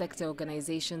Education Sector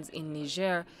Organizations in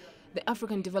Niger, the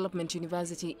African Development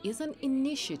University is an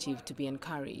initiative to be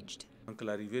encouraged.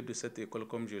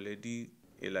 The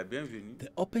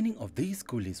opening of this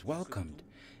school is welcomed,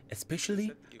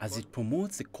 especially as it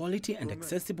promotes the quality and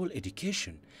accessible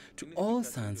education to all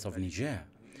sons of Niger.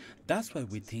 That's why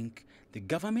we think the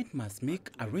government must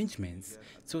make arrangements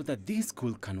so that this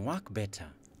school can work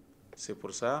better.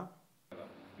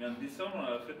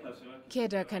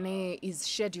 Keda Kane is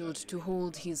scheduled to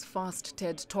hold his first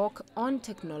TED Talk on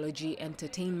technology,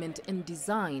 entertainment and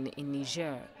design in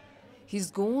Niger. His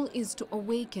goal is to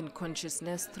awaken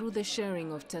consciousness through the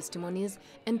sharing of testimonies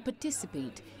and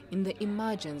participate in the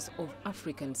emergence of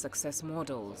African success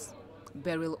models.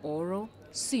 Beryl Oro,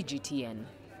 CGTN.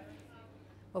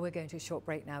 Well, we're going to a short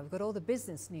break now. We've got all the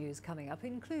business news coming up,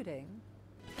 including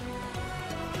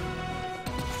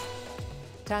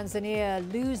Tanzania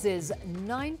loses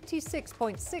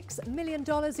 $96.6 million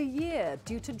a year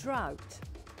due to drought.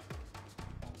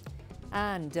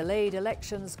 And delayed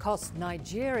elections cost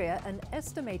Nigeria an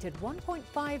estimated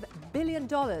 $1.5 billion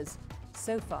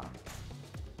so far.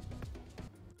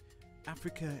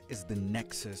 Africa is the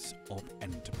nexus of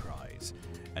enterprise,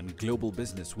 and global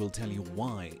business will tell you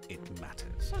why it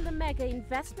matters. From the mega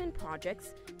investment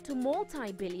projects to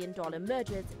multi-billion-dollar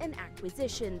mergers and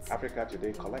acquisitions. Africa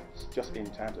today collects, just in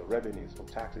terms of revenues from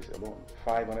taxes alone,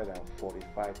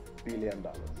 $545 billion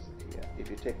a year. If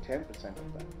you take 10%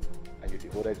 of that and you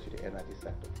devote it to the energy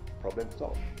sector, problem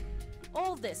solved.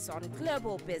 All this on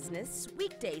Global Business,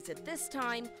 weekdays at this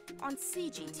time on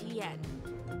CGTN.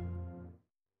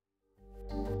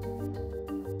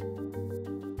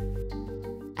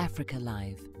 Africa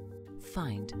Live.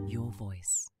 Find your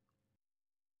voice.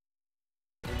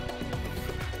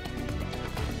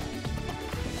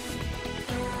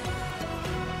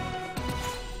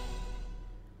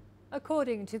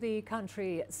 According to the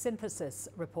country synthesis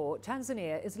report,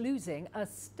 Tanzania is losing a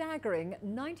staggering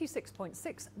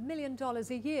 $96.6 million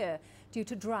a year due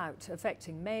to drought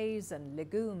affecting maize and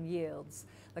legume yields.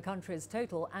 The country's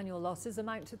total annual losses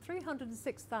amount to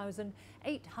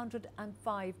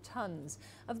 306,805 tonnes.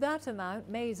 Of that amount,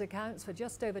 maize accounts for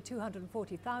just over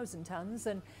 240,000 tonnes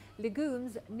and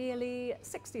legumes nearly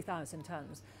 60,000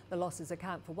 tonnes. The losses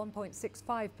account for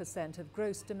 1.65% of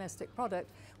gross domestic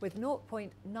product, with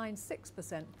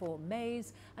 0.96% for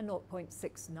maize and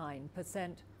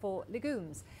 0.69% for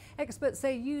legumes. Experts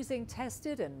say using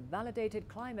tested and validated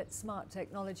climate-smart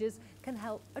technologies can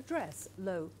help address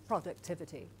low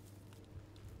productivity.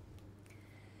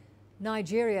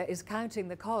 Nigeria is counting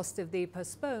the cost of the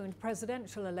postponed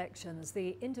presidential elections.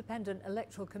 The Independent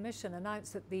Electoral Commission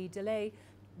announced that the delay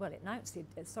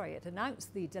it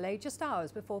announced the delay just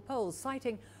hours before polls,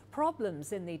 citing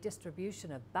problems in the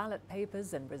distribution of ballot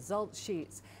papers and result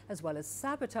sheets, as well as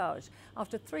sabotage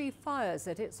after 3 fires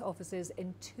at its offices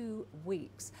in 2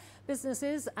 weeks.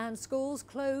 Businesses and schools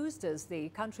closed as the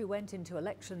country went into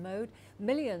election mode.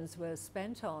 Millions were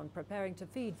spent on preparing to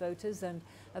feed voters and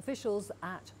officials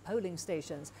at polling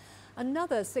stations.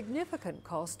 Another significant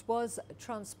cost was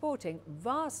transporting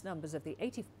vast numbers of the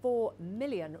 84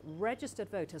 million registered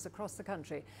voters across the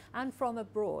country and from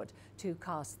abroad to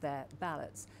cast their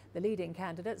ballots. The leading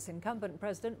candidates, incumbent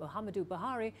President Muhammadu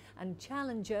Buhari and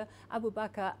challenger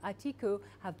Abubakar Atiku,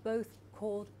 have both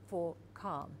called for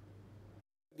calm.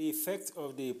 The effect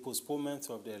of the postponement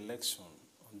of the election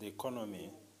on the economy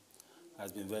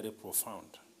has been very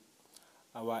profound.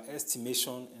 Our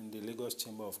estimation in the Lagos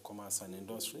Chamber of Commerce and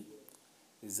Industry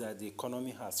is that the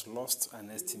economy has lost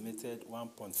an estimated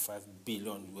 $1.5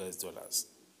 billion.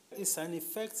 It's an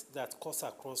effect that cuts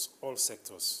across all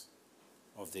sectors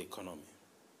of the economy.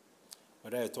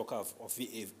 Whether you talk of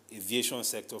the aviation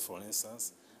sector, for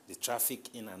instance, the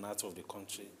traffic in and out of the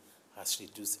country has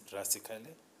reduced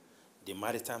drastically. The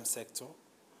maritime sector,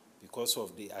 because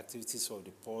of the activities of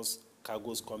the ports,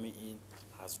 cargoes coming in,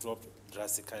 has dropped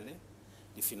drastically.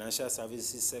 The financial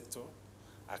services sector,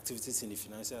 activities in the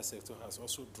financial sector has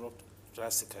also dropped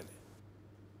drastically.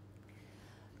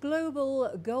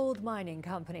 Global gold mining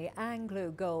company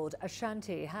Anglo Gold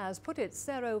Ashanti has put its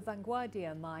Cerro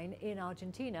Vanguardia mine in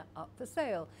Argentina up for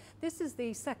sale. This is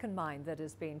the second mine that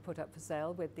has been put up for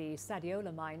sale, with the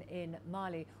Sadiola mine in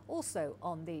Mali also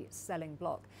on the selling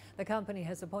block. The company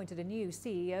has appointed a new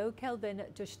CEO, Kelvin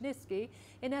Dushnisky,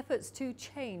 in efforts to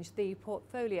change the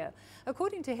portfolio.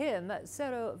 According to him,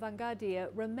 Cerro Vanguardia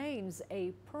remains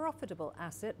a profitable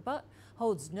asset but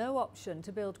holds no option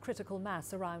to build critical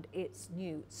mass around its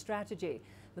new strategy.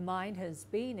 The mine has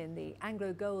been in the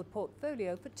Anglo Gold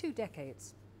portfolio for 2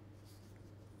 decades.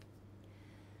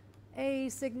 A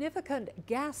significant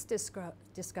gas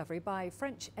discovery by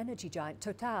French energy giant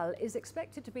Total is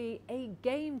expected to be a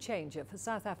game changer for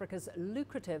South Africa's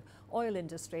lucrative oil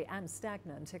industry and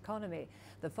stagnant economy.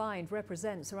 The find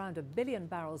represents around 1 billion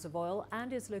barrels of oil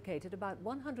and is located about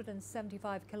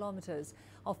 175 kilometres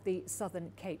off the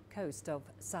southern Cape Coast of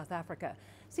South Africa.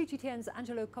 CGTN's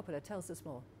Angelo Coppola tells us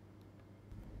more.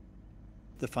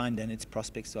 The find and its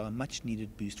prospects are a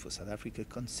much-needed boost for South Africa,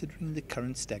 considering the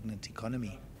current stagnant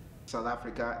economy. South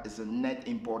Africa is a net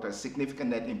importer, significant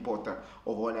net importer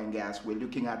of oil and gas. We're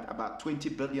looking at about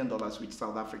 $20 billion which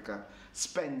South Africa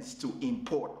spends to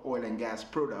import oil and gas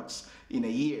products in a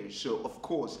year. So, of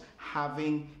course,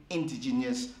 having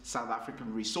indigenous South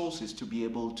African resources to be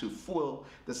able to fuel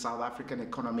the South African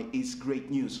economy is great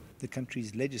news. The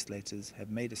country's legislators have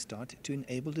made a start to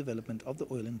enable development of the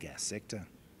oil and gas sector.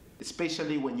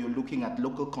 Especially when you're looking at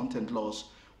local content laws,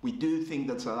 we do think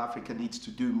that South Africa needs to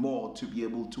do more to be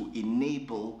able to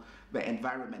enable the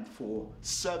environment for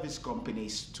service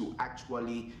companies to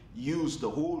actually use the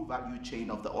whole value chain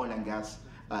of the oil and gas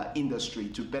industry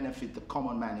to benefit the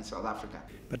common man in South Africa.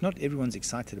 But not everyone's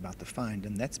excited about the find,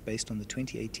 and that's based on the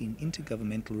 2018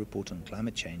 Intergovernmental Report on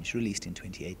Climate Change released in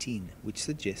 2018, which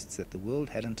suggests that the world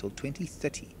had until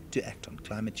 2030 to act on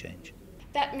climate change.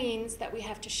 That means that we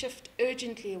have to shift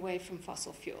urgently away from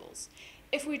fossil fuels.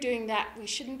 If we're doing that, we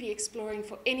shouldn't be exploring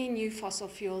for any new fossil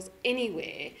fuels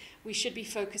anywhere. We should be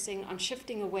focusing on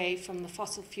shifting away from the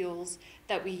fossil fuels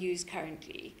that we use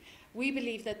currently. We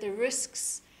believe that the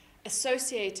risks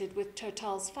associated with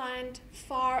Total's find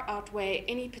far outweigh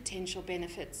any potential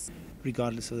benefits.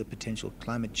 Regardless of the potential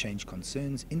climate change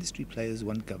concerns, industry players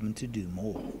want government to do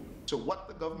more. So what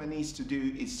the government needs to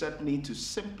do is certainly to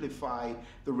simplify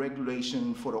the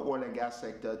regulation for the oil and gas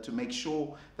sector to make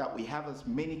sure that we have as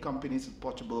many companies as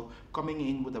possible coming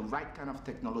in with the right kind of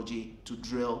technology to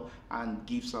drill and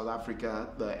give South Africa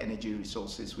the energy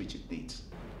resources which it needs.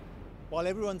 While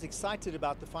everyone's excited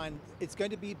about the find, it's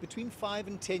going to be between 5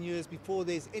 and 10 years before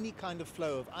there's any kind of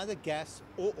flow of either gas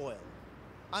or oil.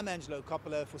 I'm Angelo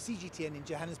Coppola for CGTN in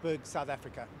Johannesburg, South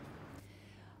Africa.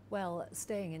 Well,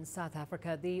 staying in South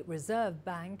Africa, the Reserve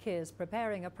Bank is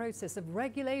preparing a process of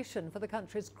regulation for the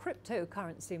country's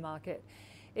cryptocurrency market.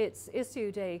 It's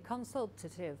issued a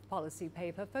consultative policy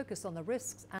paper focused on the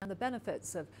risks and the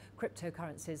benefits of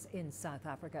cryptocurrencies in South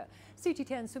Africa.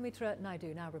 CGTN Sumitra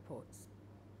Naidu now reports.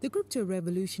 The crypto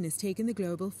revolution has taken the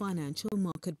global financial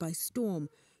market by storm,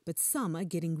 but some are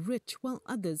getting rich while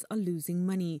others are losing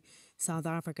money. South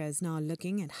Africa is now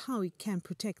looking at how it can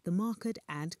protect the market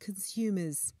and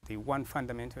consumers. The one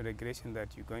fundamental regulation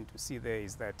that you're going to see there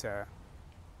is that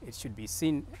it should be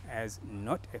seen as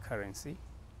not a currency,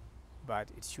 but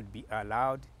it should be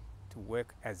allowed to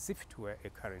work as if it were a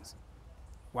currency.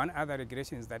 One other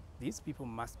regulation is that these people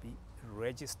must be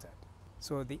registered.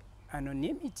 So the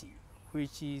anonymity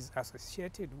which is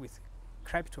associated with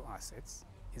crypto assets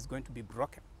is going to be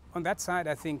broken. On that side,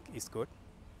 I think it's good.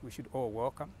 We should all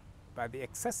welcome. But the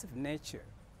excessive nature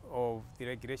of the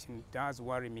regulation does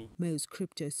worry me. Most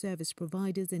crypto service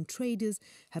providers and traders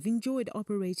have enjoyed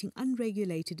operating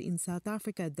unregulated in South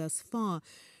Africa thus far,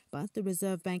 but the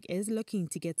Reserve Bank is looking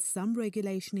to get some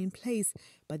regulation in place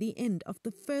by the end of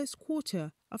the first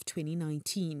quarter of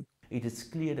 2019. It is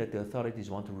clear that the authorities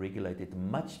want to regulate it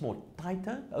much more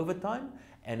tighter over time,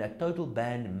 and a total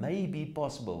ban may be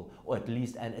possible, or at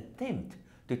least an attempt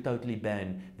to totally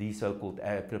ban these so-called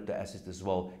crypto assets as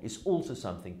well is also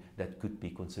something that could be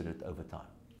considered over time.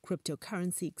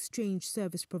 Cryptocurrency exchange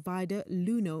service provider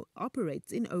Luno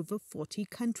operates in over 40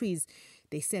 countries.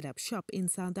 They set up shop in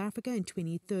South Africa in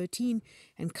 2013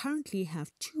 and currently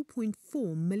have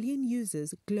 2.4 million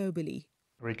users globally.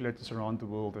 Regulators around the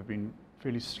world have been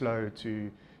fairly slow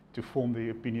to form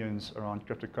their opinions around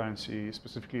cryptocurrency,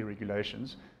 specifically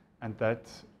regulations, and that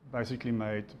basically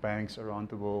made banks around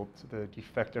the world the de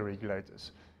facto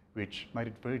regulators, which made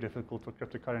it very difficult for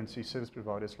cryptocurrency service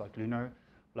providers like Luno,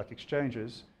 like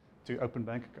exchanges, to open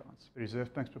bank accounts. The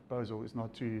Reserve Bank's proposal is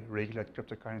not to regulate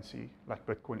cryptocurrency like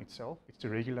Bitcoin itself, it's to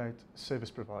regulate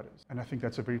service providers. And I think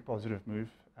that's a very positive move,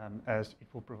 as it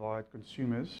will provide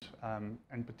consumers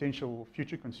and potential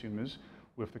future consumers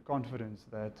with the confidence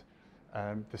that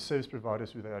the service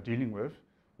providers who they are dealing with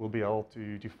will be able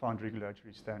to define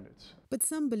regulatory standards. But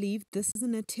some believe this is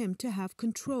an attempt to have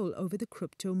control over the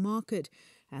crypto market.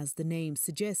 As the name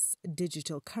suggests,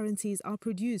 digital currencies are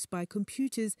produced by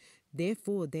computers,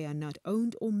 therefore they are not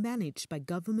owned or managed by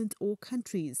government or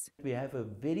countries. We have a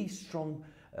very strong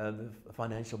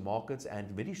financial markets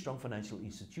and very strong financial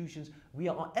institutions. We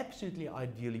are absolutely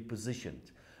ideally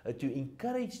positioned to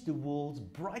encourage the world's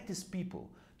brightest people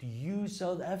to use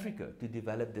South Africa to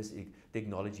develop this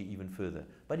technology even further.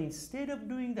 But instead of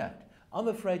doing that, I'm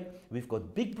afraid we've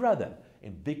got Big Brother,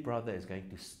 and Big Brother is going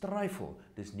to stifle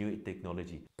this new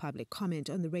technology. Public comment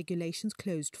on the regulations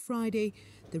closed Friday.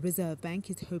 The Reserve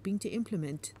Bank is hoping to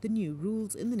implement the new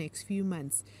rules in the next few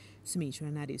months. Sumitra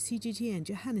Nadu, CGTN,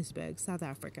 Johannesburg, South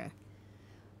Africa.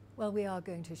 Well, we are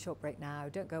going to a short break now.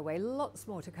 Don't go away. Lots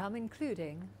more to come,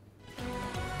 including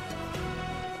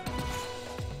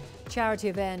charity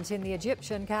event in the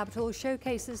Egyptian capital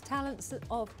showcases talents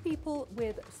of people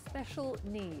with special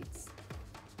needs.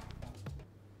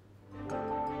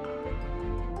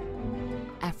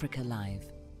 Africa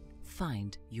Live.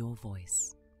 Find your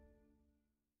voice.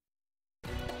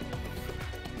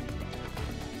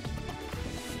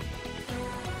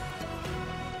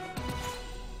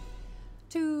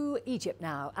 To Egypt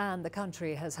now, and the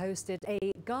country has hosted a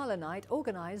gala night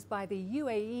organised by the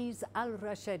UAE's Al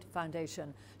Rashid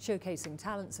Foundation, showcasing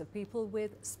talents of people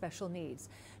with special needs.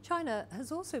 China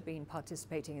has also been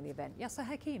participating in the event. Yasser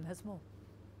Hakim has more.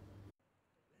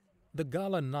 The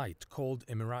gala night, called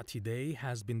Emirati Day,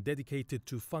 has been dedicated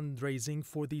to fundraising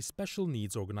for the special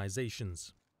needs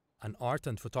organizations. An art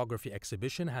and photography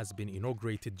exhibition has been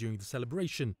inaugurated during the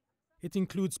celebration. It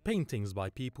includes paintings by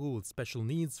people with special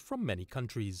needs from many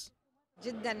countries.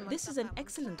 This is an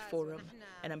excellent forum,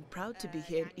 and I'm proud to be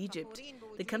here in Egypt,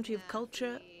 the country of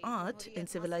culture, art and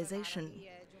civilization.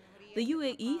 The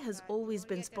UAE has always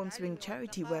been sponsoring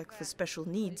charity work for special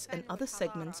needs and other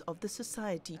segments of the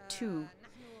society too.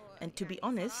 And to be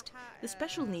honest, the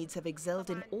special needs have excelled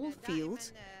in all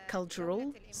fields,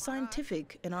 cultural,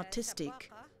 scientific and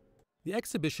artistic. The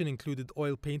exhibition included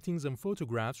oil paintings and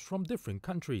photographs from different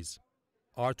countries.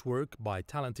 Artwork by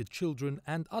talented children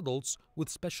and adults with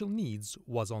special needs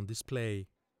was on display.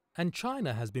 And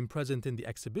China has been present in the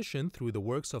exhibition through the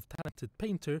works of talented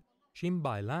painter Xin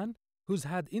Bailan, who's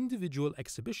had individual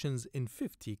exhibitions in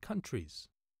 50 countries.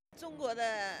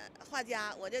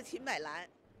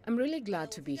 I'm really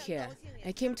glad to be here.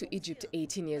 I came to Egypt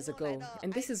 18 years ago,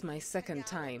 and this is my second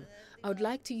time. I would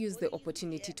like to use the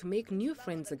opportunity to make new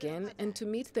friends again and to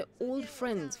meet the old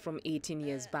friends from 18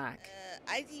 years back.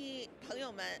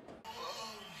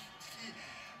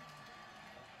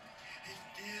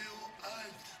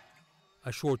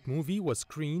 A short movie was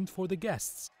screened for the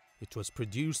guests. It was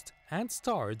produced and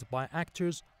starred by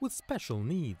actors with special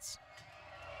needs.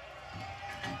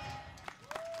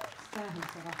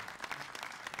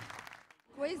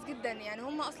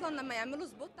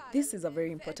 This is a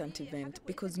very important event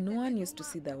because no one used to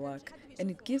see their work,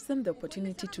 and it gives them the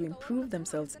opportunity to improve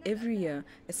themselves every year,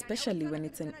 especially when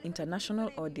it's an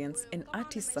international audience and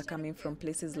artists are coming from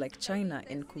places like China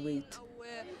and Kuwait.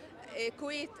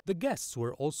 The guests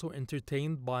were also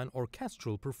entertained by an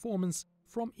orchestral performance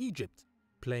from Egypt,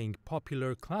 playing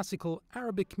popular classical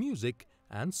Arabic music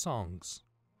and songs.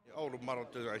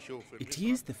 It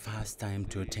is the first time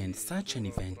to attend such an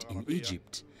event in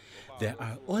Egypt. There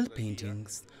are oil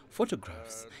paintings,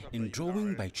 photographs, and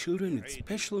drawing by children with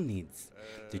special needs.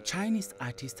 The Chinese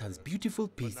artist has beautiful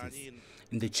pieces,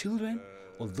 and the children,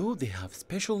 although they have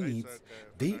special needs,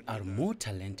 they are more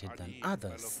talented than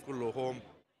others.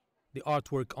 The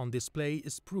artwork on display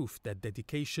is proof that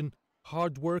dedication,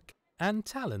 hard work, and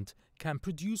talent can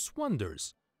produce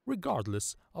wonders,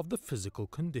 regardless of the physical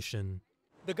condition.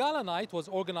 The Gala Night was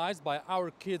organized by Our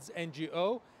Kids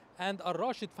NGO and Al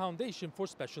Rashid Foundation for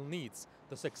Special Needs.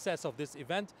 The success of this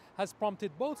event has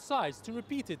prompted both sides to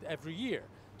repeat it every year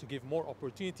to give more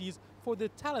opportunities for the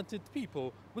talented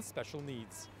people with special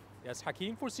needs. Yes,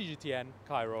 Hakim for CGTN,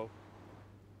 Cairo.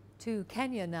 To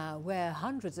Kenya now, where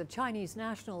hundreds of Chinese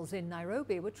nationals in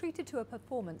Nairobi were treated to a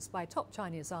performance by top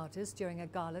Chinese artists during a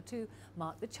gala to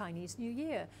mark the Chinese New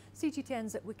Year.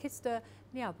 CGTN's Wikista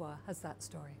Nyabwa has that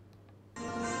story.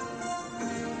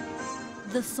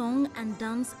 The song and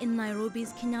dance in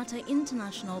Nairobi's Kenyatta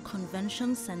International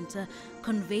Convention Center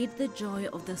conveyed the joy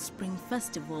of the Spring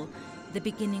Festival, the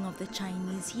beginning of the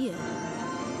Chinese year.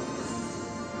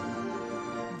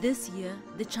 This year,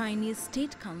 the Chinese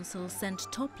State Council sent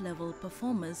top-level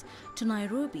performers to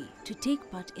Nairobi to take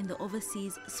part in the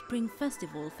overseas Spring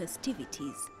Festival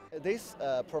festivities. This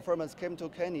performance came to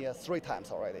Kenya 3 times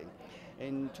already,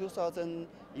 in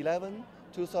 2011,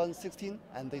 2016,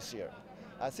 and this year.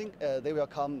 I think they will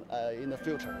come in the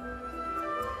future.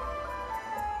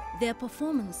 Their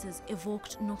performances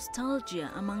evoked nostalgia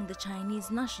among the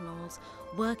Chinese nationals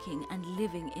working and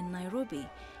living in Nairobi.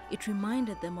 It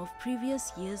reminded them of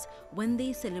previous years when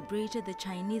they celebrated the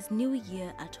Chinese New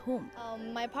Year at home.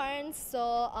 My parents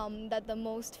saw that the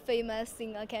most famous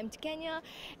singer came to Kenya,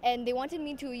 and they wanted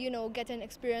me to, get an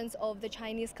experience of the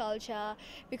Chinese culture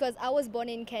because I was born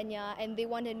in Kenya, and they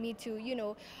wanted me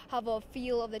to, have a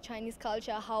feel of the Chinese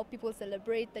culture, how people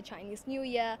celebrate the Chinese New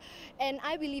Year, and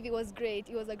I believe it was great.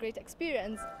 It was a great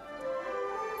experience.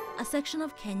 A section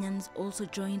of Kenyans also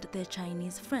joined their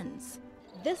Chinese friends.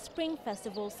 This Spring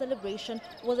Festival celebration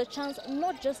was a chance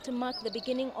not just to mark the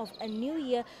beginning of a new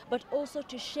year, but also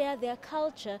to share their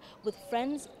culture with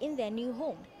friends in their new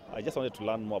home. I just wanted to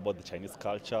learn more about the Chinese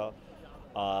culture,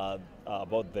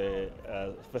 about the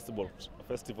festival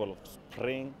of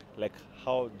spring, like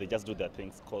how they just do their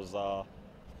things, because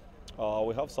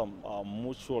we have some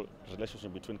mutual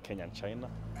relationship between Kenya and China.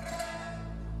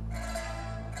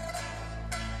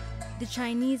 The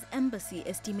Chinese embassy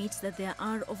estimates that there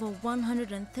are over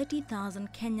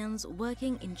 130,000 Kenyans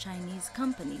working in Chinese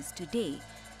companies today.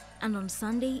 And on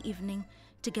Sunday evening,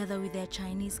 together with their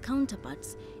Chinese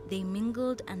counterparts, they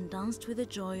mingled and danced with the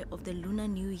joy of the Lunar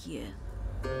New Year.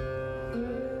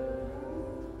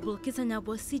 Bulletin,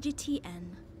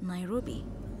 CGTN, Nairobi.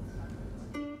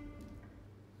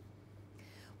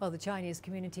 Well, the Chinese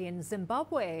community in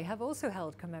Zimbabwe have also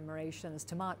held commemorations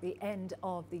to mark the end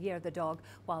of the Year of the Dog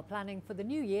while planning for the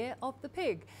new year of the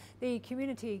pig. The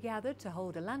community gathered to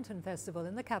hold a lantern festival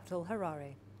in the capital,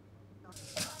 Harare.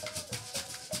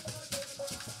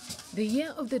 The Year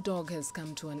of the Dog has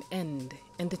come to an end,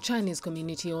 and the Chinese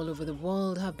community all over the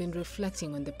world have been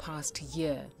reflecting on the past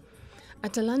year.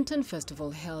 At a lantern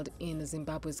festival held in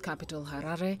Zimbabwe's capital,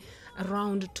 Harare,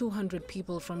 around 200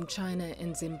 people from China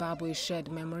and Zimbabwe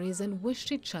shared memories and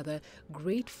wished each other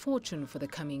great fortune for the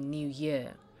coming new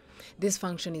year. This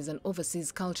function is an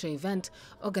overseas culture event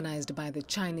organized by the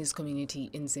Chinese community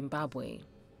in Zimbabwe.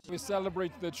 We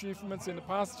celebrate the achievements in the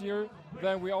past year,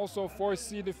 then we also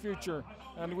foresee the future,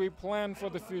 and we plan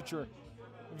for the future.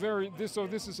 So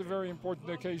this is a very important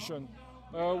occasion.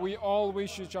 We all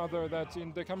wish each other that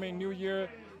in the coming new year,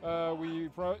 we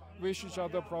wish each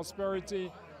other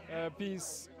prosperity,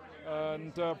 peace,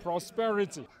 and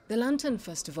prosperity. The Lantern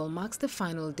Festival marks the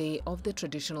final day of the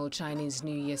traditional Chinese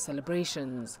New Year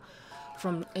celebrations.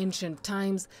 From ancient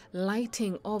times,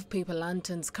 lighting of paper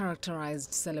lanterns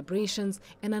characterized celebrations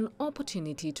and an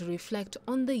opportunity to reflect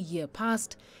on the year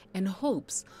past and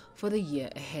hopes for the year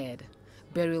ahead.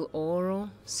 Beryl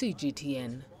Oro,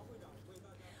 CGTN.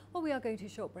 Well, we are going to a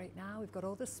short break now. We've got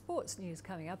all the sports news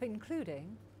coming up,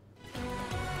 including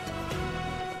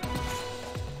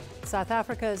South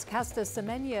Africa's Caster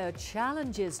Semenya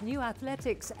challenges new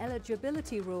athletics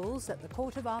eligibility rules at the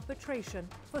Court of Arbitration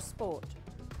for Sport.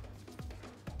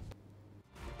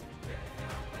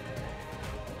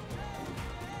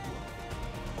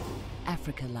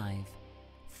 Africa Live.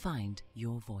 Find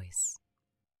your voice.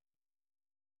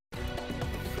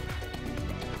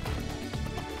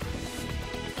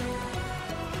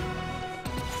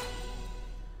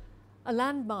 A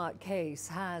landmark case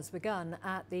has begun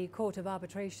at the Court of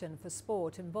Arbitration for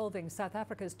Sport involving South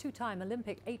Africa's two-time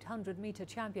Olympic 800-metre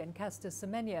champion Caster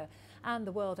Semenya and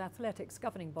the World Athletics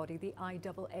governing body, the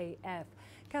IAAF.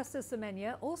 Caster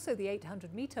Semenya, also the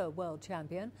 800-metre world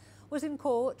champion, was in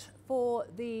court for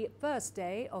the first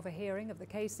day of a hearing of the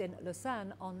case in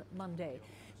Lausanne on Monday.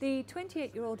 The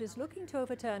 28-year-old is looking to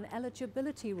overturn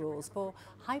eligibility rules for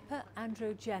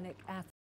hyperandrogenic athletes.